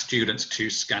we ask students to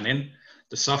scan in.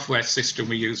 The software system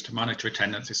we use to monitor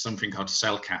attendance is something called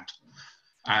CellCat.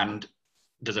 And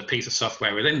there's a piece of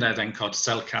software within there then called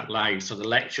CellCat Live. So the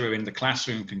lecturer in the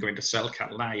classroom can go into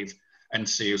CellCat Live and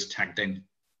see who's tagged in.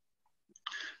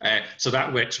 So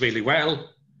that works really well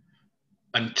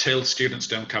until students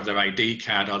don't have their ID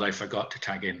card or they forgot to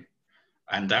tag in.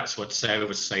 And that's what Sarah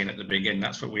was saying at the beginning.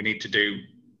 That's what we need to do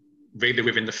really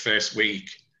within the first week,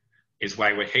 is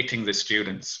why we're hitting the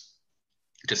students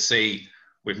to see,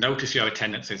 we've noticed your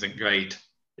attendance isn't great.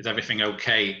 Is everything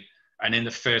okay? And in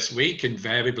the first week,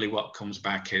 invariably what comes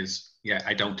back is, yeah,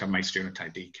 I don't have my student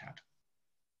ID card.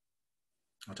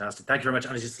 Fantastic. Thank you very much.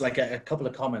 And it's just like a couple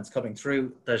of comments coming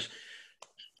through that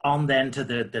on then to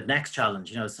the next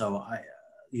challenge, you know, so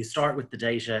you start with the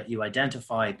data, you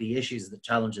identify the issues, the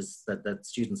challenges that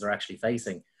students are actually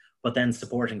facing, but then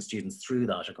supporting students through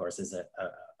that, of course, is a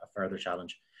further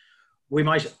challenge. We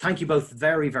might, thank you both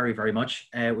very, very, very much.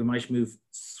 We might move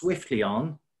swiftly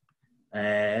on,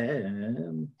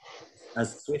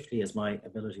 as swiftly as my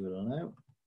ability will allow,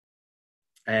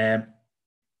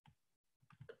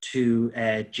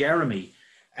 to Jeremy.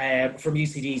 from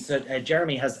UCD. So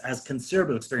Jeremy has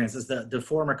considerable experience as the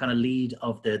former kind of lead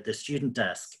of the student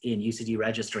desk in UCD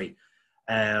registry.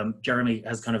 Jeremy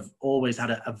has kind of always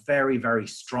had a very, very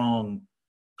strong,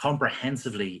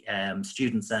 comprehensively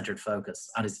student-centered focus,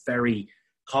 and is very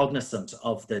cognizant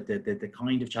of the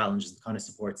kind of challenges, the kind of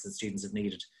supports that students have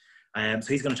needed. So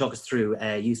he's going to talk us through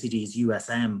UCD's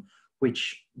USM,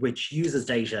 which uses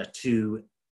data to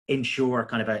ensure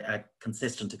kind of a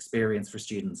consistent experience for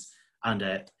students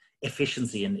and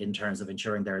efficiency in terms of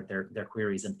ensuring their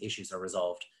queries and issues are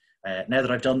resolved. Now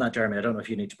that I've done that, Jeremy, I don't know if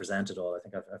you need to present it all. I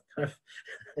think I've kind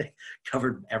of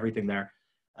covered everything there.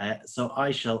 So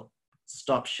I shall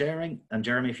stop sharing. And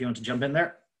Jeremy, if you want to jump in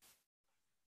there.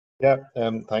 Yeah,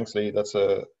 thanks, Lee. That's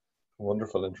a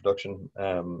wonderful introduction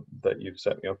that you've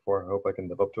set me up for. I hope I can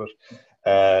live up to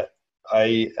it.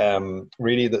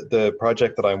 Really the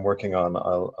project that I'm working on,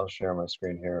 I'll share my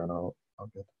screen here and I'll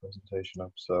get the presentation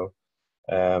up. So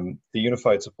the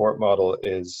unified support model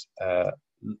is,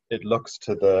 it looks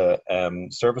to the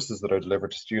services that are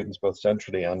delivered to students both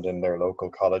centrally and in their local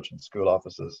college and school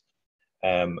offices.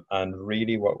 And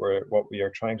really what we are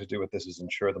trying to do with this is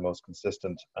ensure the most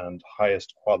consistent and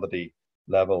highest quality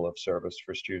level of service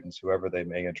for students, whoever they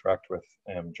may interact with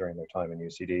during their time in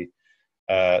UCD.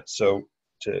 So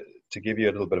to give you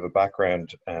a little bit of a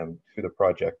background to the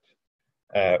project,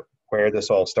 where this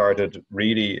all started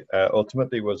really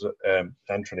ultimately was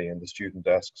centrally in the student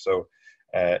desk. So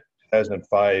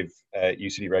 2005,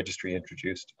 UCD Registry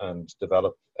introduced and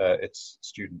developed its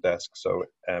student desk. So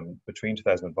between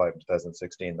 2005 and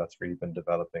 2016, that's really been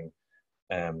developing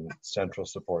central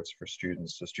supports for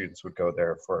students. So students would go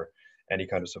there for any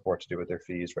kind of support to do with their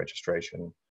fees,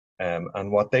 registration.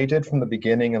 And what they did from the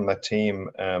beginning in that team,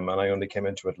 and I only came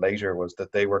into it later, was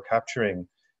that they were capturing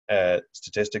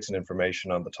statistics and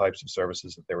information on the types of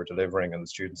services that they were delivering and the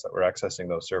students that were accessing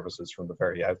those services from the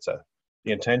very outset.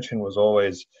 The intention was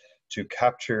always to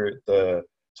capture the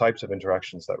types of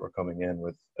interactions that were coming in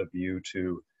with a view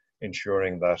to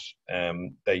ensuring that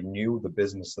they knew the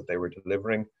business that they were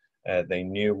delivering. They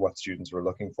knew what students were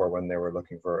looking for when they were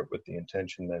looking for it, with the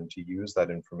intention then to use that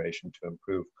information to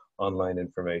improve online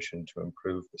information, to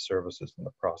improve the services and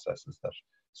the processes that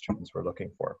students were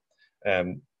looking for.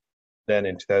 Then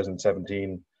in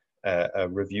 2017, a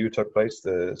review took place,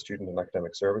 the Student and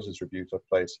Academic Services review took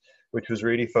place, which was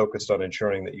really focused on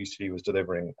ensuring that UCD was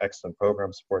delivering excellent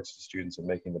program supports to students and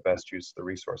making the best use of the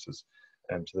resources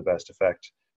to the best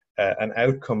effect. An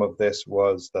outcome of this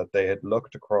was that they had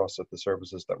looked across at the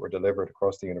services that were delivered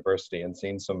across the university and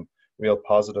seen some real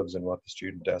positives in what the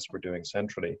student desk were doing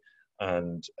centrally,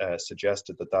 and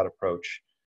suggested that that approach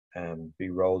be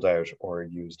rolled out or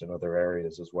used in other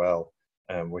areas as well,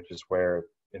 which is where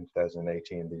in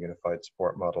 2018 the Unified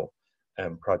Support Model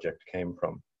project came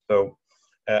from. So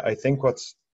I think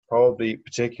what's probably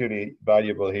particularly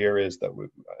valuable here is that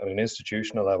at an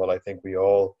institutional level, I think we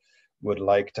all would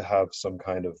like to have some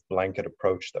kind of blanket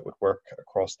approach that would work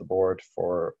across the board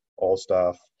for all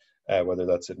staff, whether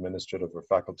that's administrative or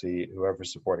faculty,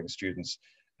 whoever's supporting students,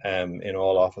 in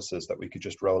all offices, that we could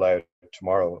just roll out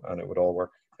tomorrow and it would all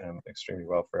work extremely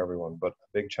well for everyone. But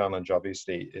a big challenge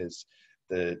obviously is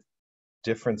the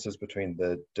differences between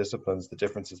the disciplines, the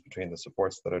differences between the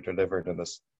supports that are delivered in the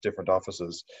different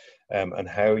offices, and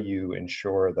how you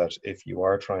ensure that if you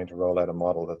are trying to roll out a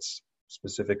model that's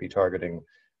specifically targeting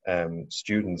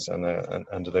students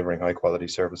and delivering high quality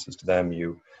services to them,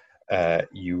 you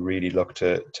really look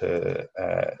to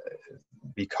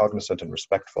be cognizant and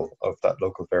respectful of that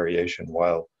local variation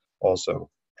while also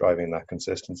driving that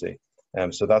consistency.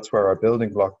 So that's where our building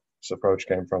blocks approach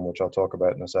came from, which I'll talk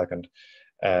about in a second.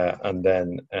 And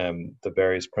then the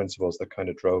various principles that kind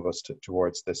of drove us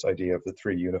towards this idea of the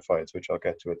three unifieds, which I'll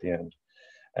get to at the end.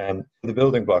 The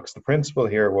building blocks, the principle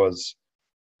here was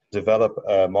develop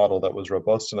a model that was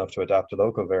robust enough to adapt to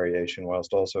local variation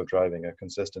whilst also driving a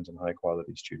consistent and high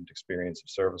quality student experience of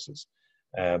services.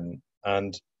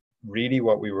 And really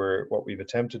what we've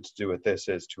attempted to do with this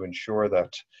is to ensure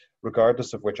that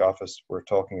regardless of which office we're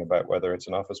talking about, whether it's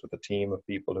an office with a team of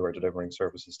people who are delivering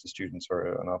services to students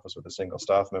or an office with a single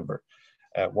staff member,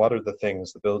 what are the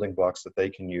things, the building blocks that they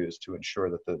can use to ensure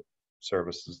that the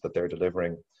services that they're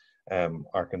delivering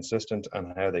are consistent,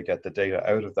 and how they get the data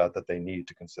out of that they need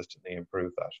to consistently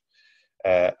improve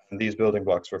that. And these building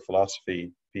blocks were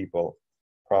philosophy, people,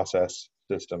 process,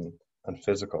 system, and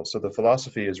physical. So the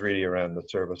philosophy is really around the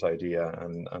service idea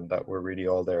and that we're really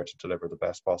all there to deliver the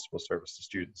best possible service to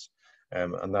students.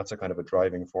 And that's a kind of a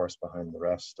driving force behind the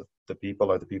rest. The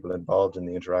people are the people involved in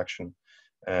the interaction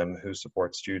who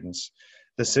support students.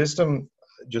 The system,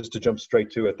 just to jump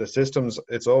straight to it, the systems,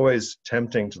 it's always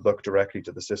tempting to look directly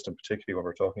to the system, particularly when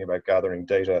we're talking about gathering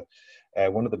data.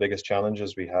 One of the biggest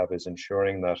challenges we have is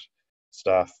ensuring that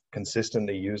staff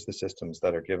consistently use the systems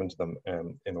that are given to them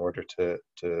in order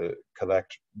to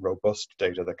collect robust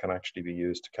data that can actually be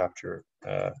used to capture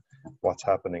what's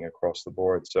happening across the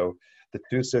board. So the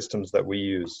two systems that we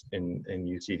use in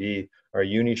UCD are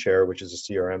UniShare, which is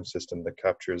a CRM system that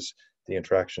captures the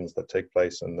interactions that take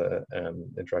place and the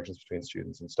interactions between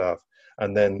students and staff,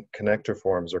 and then connector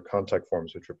forms or contact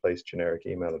forms, which replace generic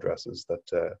email addresses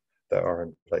that are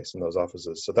in place in those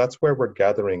offices. So that's where we're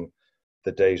gathering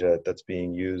the data that's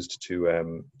being used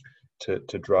to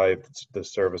drive the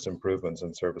service improvements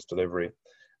and service delivery.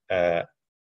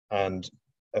 And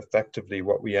effectively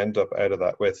what we end up out of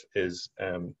that with is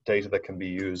data that can be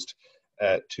used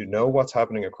to know what's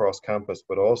happening across campus,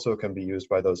 but also can be used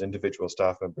by those individual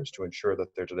staff members to ensure that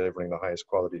they're delivering the highest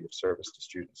quality of service to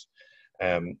students.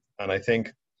 And I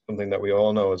think something that we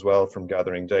all know as well from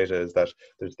gathering data is that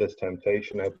there's this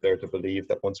temptation out there to believe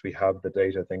that once we have the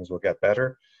data, things will get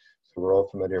better. So we're all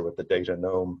familiar with the data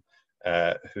gnome,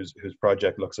 whose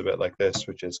project looks a bit like this,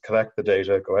 which is collect the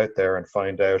data, go out there and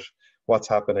find out what's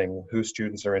happening, who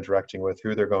students are interacting with,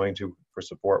 who they're going to for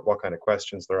support, what kind of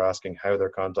questions they're asking, how they're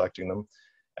contacting them.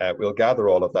 We'll gather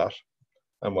all of that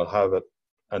and we'll have it,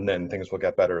 and then things will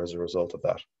get better as a result of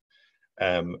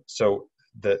that. So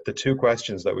the two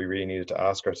questions that we really needed to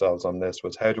ask ourselves on this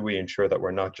was, how do we ensure that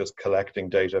we're not just collecting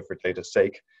data for data's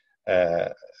sake,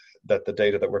 that the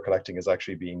data that we're collecting is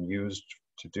actually being used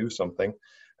to do something?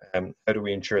 How do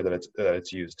we ensure that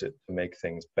it's used to make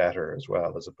things better as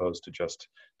well, as opposed to just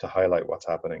to highlight what's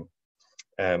happening?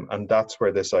 And that's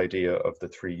where this idea of the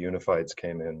three unifieds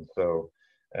came in. So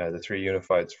the three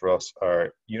unifieds for us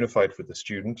are unified for the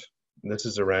student. And this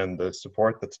is around the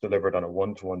support that's delivered on a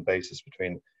one-to-one basis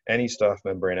between any staff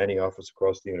member in any office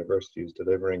across the university who's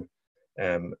delivering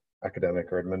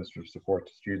academic or administrative support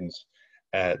to students,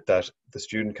 that the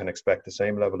student can expect the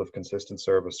same level of consistent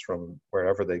service from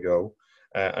wherever they go.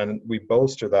 And we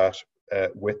bolster that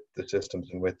with the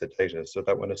systems and with the data, so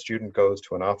that when a student goes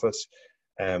to an office,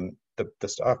 the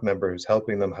staff member who's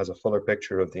helping them has a fuller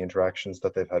picture of the interactions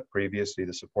that they've had previously,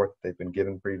 the support that they've been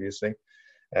given previously.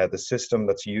 The system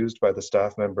that's used by the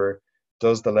staff member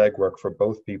does the legwork for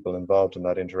both people involved in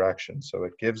that interaction. So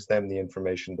it gives them the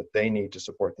information that they need to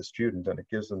support the student, and it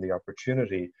gives them the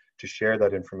opportunity to share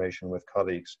that information with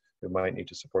colleagues who might need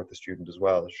to support the student as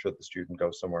well, should the student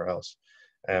go somewhere else.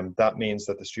 That means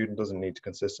that the student doesn't need to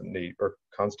consistently or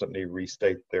constantly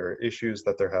restate their issues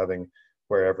that they're having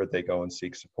wherever they go and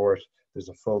seek support. There's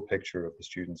a full picture of the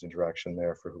student's interaction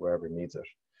there for whoever needs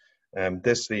it.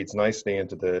 This leads nicely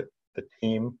into the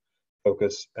team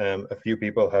focus. A few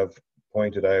people have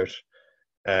pointed out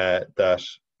that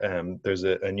there's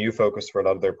a new focus for a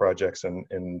lot of their projects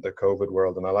in the COVID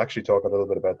world, and I'll actually talk a little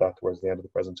bit about that towards the end of the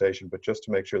presentation. But just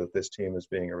to make sure that this team is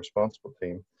being a responsible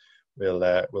team,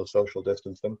 we'll social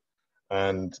distance them.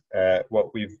 And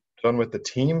what we've done with the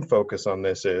team focus on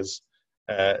this is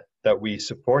that we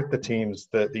support the teams,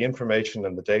 the information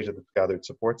and the data that's gathered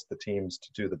supports the teams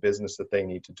to do the business that they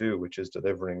need to do, which is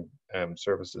delivering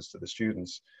services to the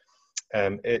students.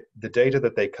 The data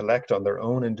that they collect on their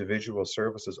own individual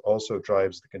services also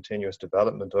drives the continuous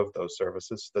development of those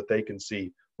services, so that they can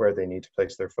see where they need to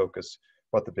place their focus,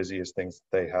 what the busiest things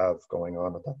they have going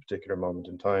on at that particular moment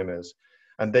in time is.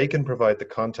 And they can provide the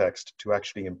context to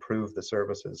actually improve the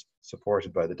services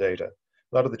supported by the data.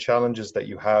 A lot of the challenges that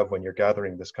you have when you're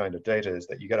gathering this kind of data is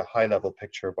that you get a high level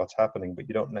picture of what's happening, but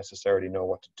you don't necessarily know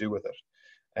what to do with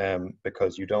it,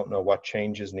 because you don't know what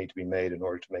changes need to be made in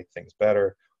order to make things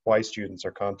better, why students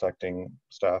are contacting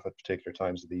staff at particular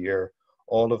times of the year.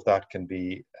 All of that can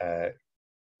be,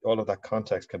 all of that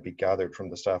context can be gathered from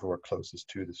the staff who are closest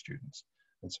to the students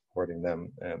and supporting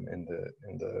them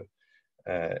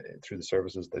through the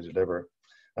services they deliver.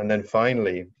 And then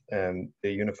finally, the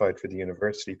Unified for the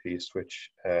University piece,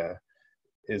 which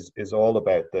is all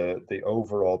about the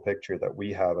overall picture that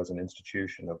we have as an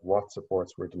institution of what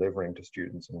supports we're delivering to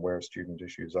students and where student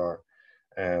issues are.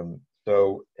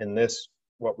 So in this,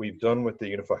 what we've done with the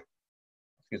Unified,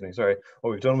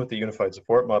 what we've done with the Unified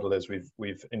Support Model is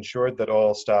we've ensured that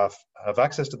all staff have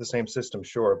access to the same system,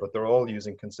 sure, but they're all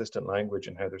using consistent language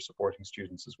in how they're supporting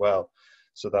students as well,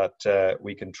 so that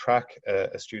we can track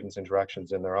a student's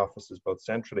interactions in their offices, both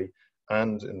centrally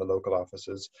and in the local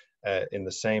offices, in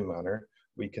the same manner.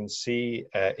 We can see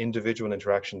individual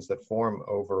interactions that form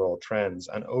overall trends,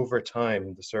 and over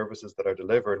time, the services that are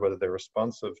delivered, whether they're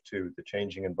responsive to the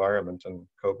changing environment, and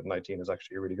COVID-19 is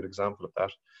actually a really good example of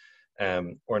that,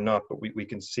 or not, but we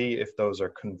can see if those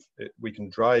are, we can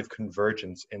drive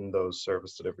convergence in those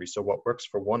service deliveries. So what works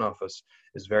for one office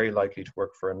is very likely to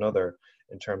work for another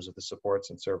in terms of the supports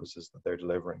and services that they're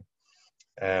delivering.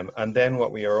 And then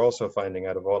what we are also finding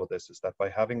out of all of this is that by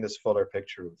having this fuller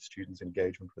picture of the students'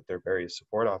 engagement with their various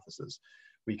support offices,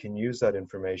 we can use that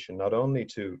information not only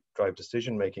to drive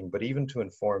decision making, but even to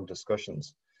inform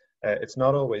discussions. It's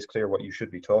not always clear what you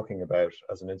should be talking about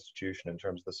as an institution in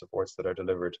terms of the supports that are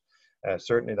delivered.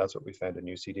 Certainly that's what we found in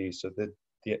UCD. So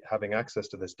having access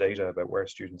to this data about where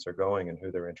students are going and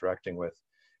who they're interacting with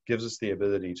gives us the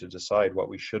ability to decide what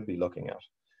we should be looking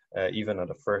at, even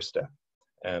at a first step.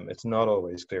 It's not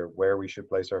always clear where we should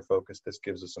place our focus. This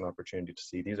gives us an opportunity to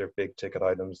see these are big ticket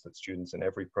items that students in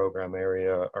every program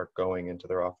area are going into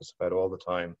their office about all the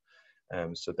time,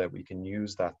 so that we can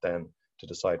use that then to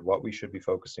decide what we should be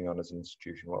focusing on as an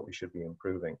institution, what we should be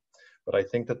improving. But I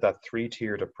think that that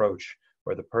three-tiered approach,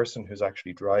 where the person who's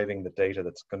actually driving the data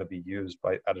that's going to be used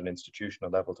at an institutional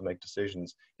level to make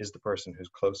decisions is the person who's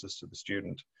closest to the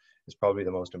student, is probably the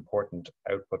most important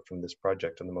output from this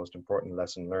project and the most important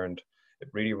lesson learned. It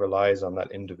really relies on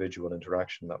that individual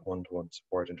interaction, that one-to-one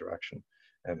support interaction,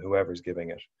 and whoever's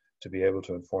giving it, to be able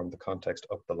to inform the context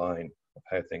up the line of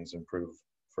how things improve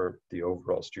for the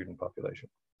overall student population.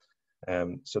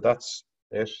 So that's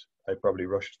it. I probably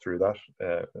rushed through that,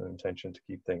 an intention to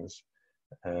keep things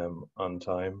on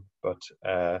time, but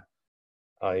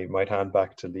I might hand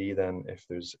back to Lee then if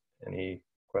there's any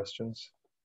questions.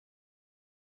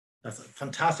 That's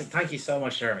fantastic. Thank you so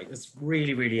much, Jeremy. It's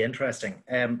really, really interesting.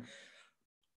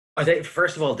 I think,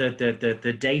 first of all,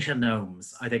 the data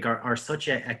gnomes, I think, are such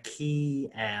a key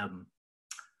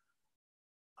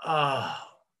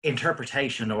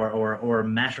interpretation or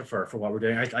metaphor for what we're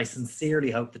doing. I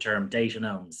sincerely hope the term data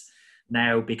gnomes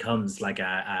now becomes like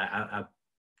a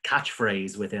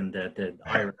catchphrase within the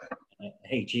Irish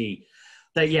HE.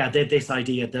 This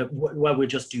idea that, well, we'll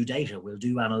just do data, we'll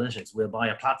do analytics, we'll buy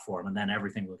a platform, and then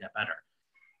everything will get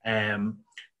better.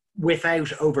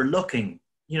 Without overlooking,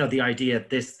 you know, the idea,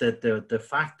 the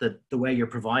fact that the way you're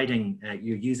providing,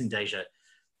 you're using data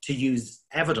to use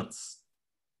evidence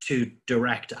to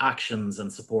direct actions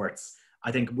and supports.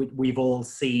 I think we've all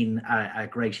seen a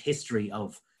great history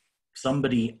of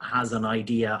somebody has an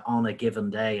idea on a given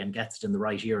day and gets it in the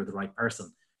right ear of the right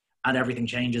person, and everything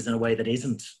changes in a way that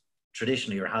isn't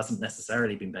traditionally or hasn't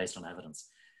necessarily been based on evidence.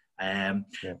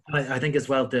 I think as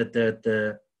well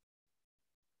to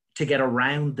get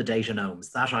around the data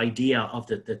gnomes, that idea of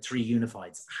the three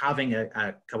unifieds, having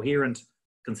a coherent,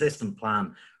 consistent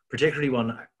plan, particularly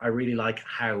one I really like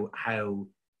how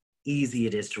easy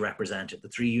it is to represent it. The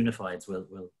three unifieds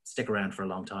will stick around for a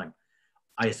long time.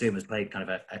 I assume has played kind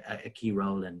of a key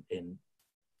role in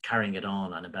carrying it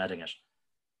on and embedding it.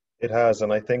 It has,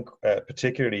 and I think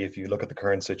particularly if you look at the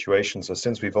current situation, so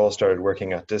since we've all started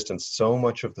working at distance, so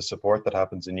much of the support that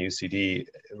happens in UCD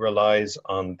relies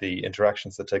on the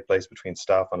interactions that take place between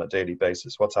staff on a daily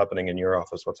basis. What's happening in your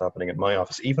office, what's happening in my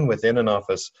office. Even within an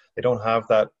office, they don't have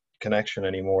that connection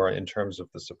anymore in terms of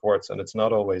the supports, and it's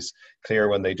not always clear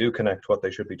when they do connect what they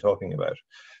should be talking about.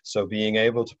 So being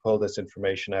able to pull this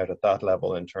information out at that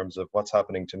level in terms of what's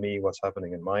happening to me, what's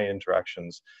happening in my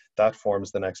interactions, that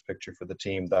forms the next picture for the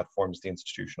team, that forms the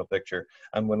institutional picture.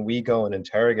 And when we go and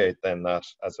interrogate then that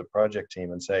as a project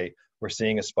team and say, we're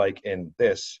seeing a spike in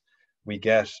this, we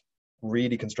get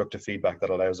really constructive feedback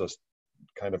that allows us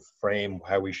kind of frame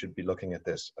how we should be looking at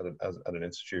this at an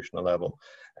institutional level.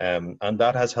 And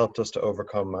that has helped us to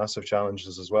overcome massive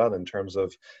challenges as well in terms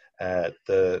of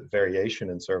the variation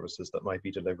in services that might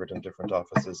be delivered in different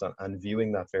offices, and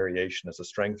viewing that variation as a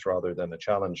strength rather than a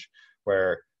challenge,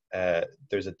 where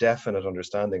there's a definite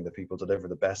understanding that people deliver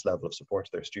the best level of support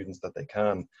to their students that they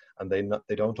can, and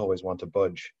they don't always want to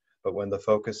budge. But when the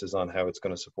focus is on how it's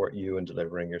going to support you in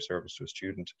delivering your service to a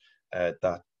student,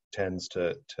 that tends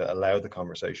to allow the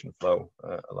conversation flow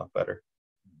a lot better.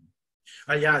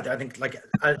 Yeah, I think like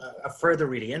a further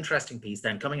really interesting piece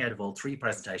then coming out of all three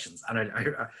presentations, and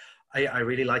I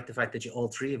really like the fact that all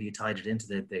three of you tied it into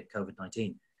the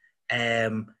COVID-19.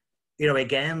 You know,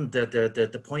 again,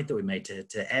 the point that we made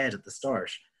to Ed at the start,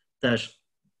 that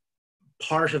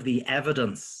part of the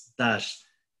evidence that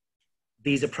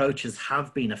these approaches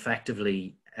have been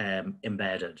effectively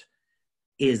embedded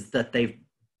is that they've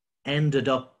ended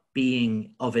up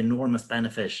being of enormous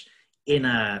benefit in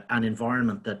an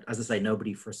environment that, as I say,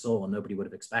 nobody foresaw and nobody would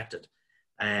have expected,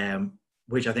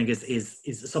 which I think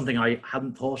is something I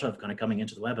hadn't thought of kind of coming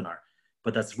into the webinar,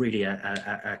 but that's really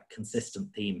a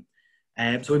consistent theme.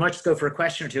 So we might just go for a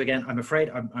question or two again. I'm afraid,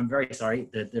 I'm very sorry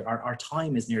that our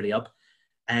time is nearly up,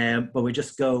 but we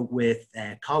just go with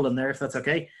Colin there, if that's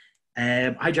okay.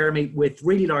 Hi, Jeremy. With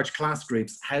really large class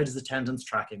groups, how does attendance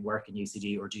tracking work in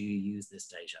UCD, or do you use this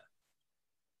data?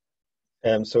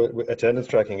 So attendance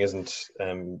tracking isn't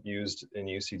used in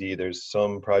UCD. There's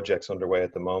some projects underway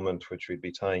at the moment which we'd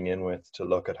be tying in with to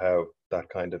look at how that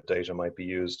kind of data might be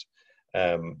used,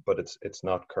 but it's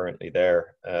not currently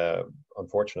there,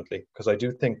 unfortunately, because I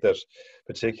do think that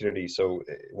particularly, so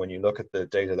when you look at the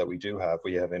data that we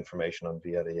have information on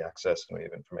VLE access, and we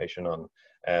have information on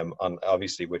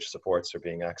obviously which supports are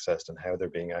being accessed and how they're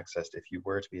being accessed. If you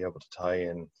were to be able to tie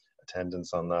in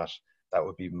attendance on that, that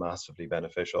would be massively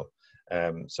beneficial.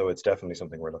 So it's definitely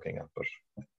something we're looking at. But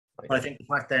I think the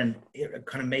fact then,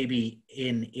 kind of maybe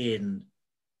in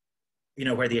you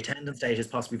know, where the attendance data is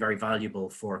possibly very valuable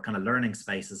for kind of learning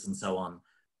spaces and so on,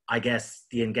 I guess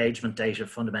the engagement data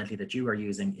fundamentally that you are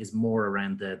using is more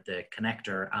around the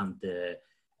connector and the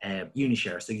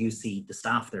Unishare. So you see the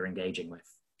staff they're engaging with.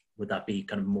 Would that be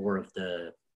kind of more of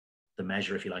the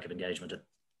measure, if you like, of engagement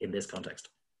in this context?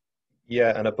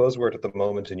 Yeah, and a buzzword at the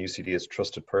moment in UCD is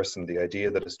trusted person. The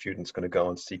idea that a student's going to go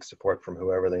and seek support from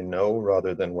whoever they know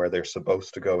rather than where they're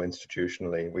supposed to go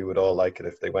institutionally. We would all like it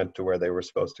if they went to where they were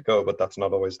supposed to go, but that's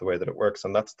not always the way that it works,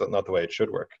 and that's not the way it should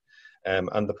work.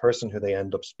 And the person who they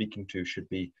end up speaking to should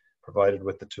be provided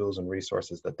with the tools and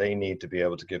resources that they need to be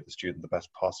able to give the student the best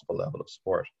possible level of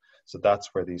support. So that's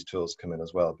where these tools come in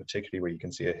as well, particularly where you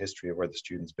can see a history of where the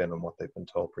student's been and what they've been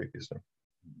told previously.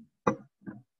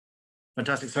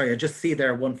 Fantastic. Sorry, I just see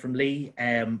there one from Lee.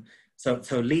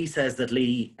 So Lee says that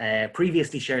Lee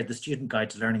previously shared the Student Guide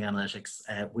to Learning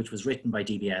Analytics, which was written by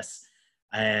DBS.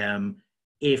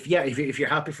 If you're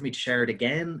happy for me to share it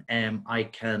again, I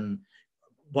can.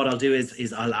 What I'll do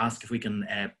is I'll ask if we can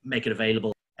make it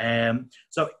available.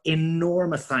 So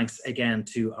enormous thanks again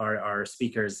to our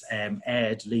speakers,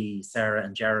 Ed, Lee, Sarah,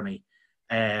 and Jeremy.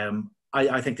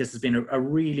 I think this has been a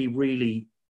really, really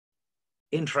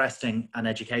interesting and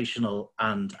educational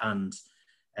and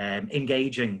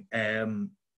engaging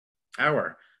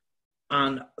hour,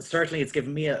 and certainly it's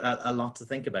given me a lot to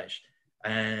think about,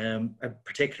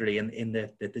 particularly in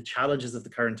the challenges of the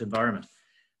current environment.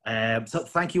 So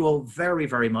thank you all very,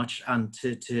 very much, and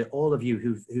to all of you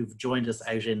who've joined us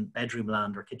out in bedroom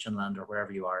land or kitchen land or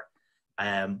wherever you are.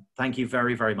 Thank you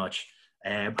very, very much.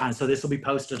 And so this will be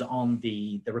posted on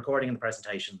the recording and the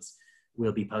presentations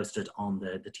will be posted on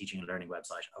the Teaching and Learning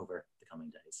website over the coming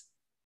days.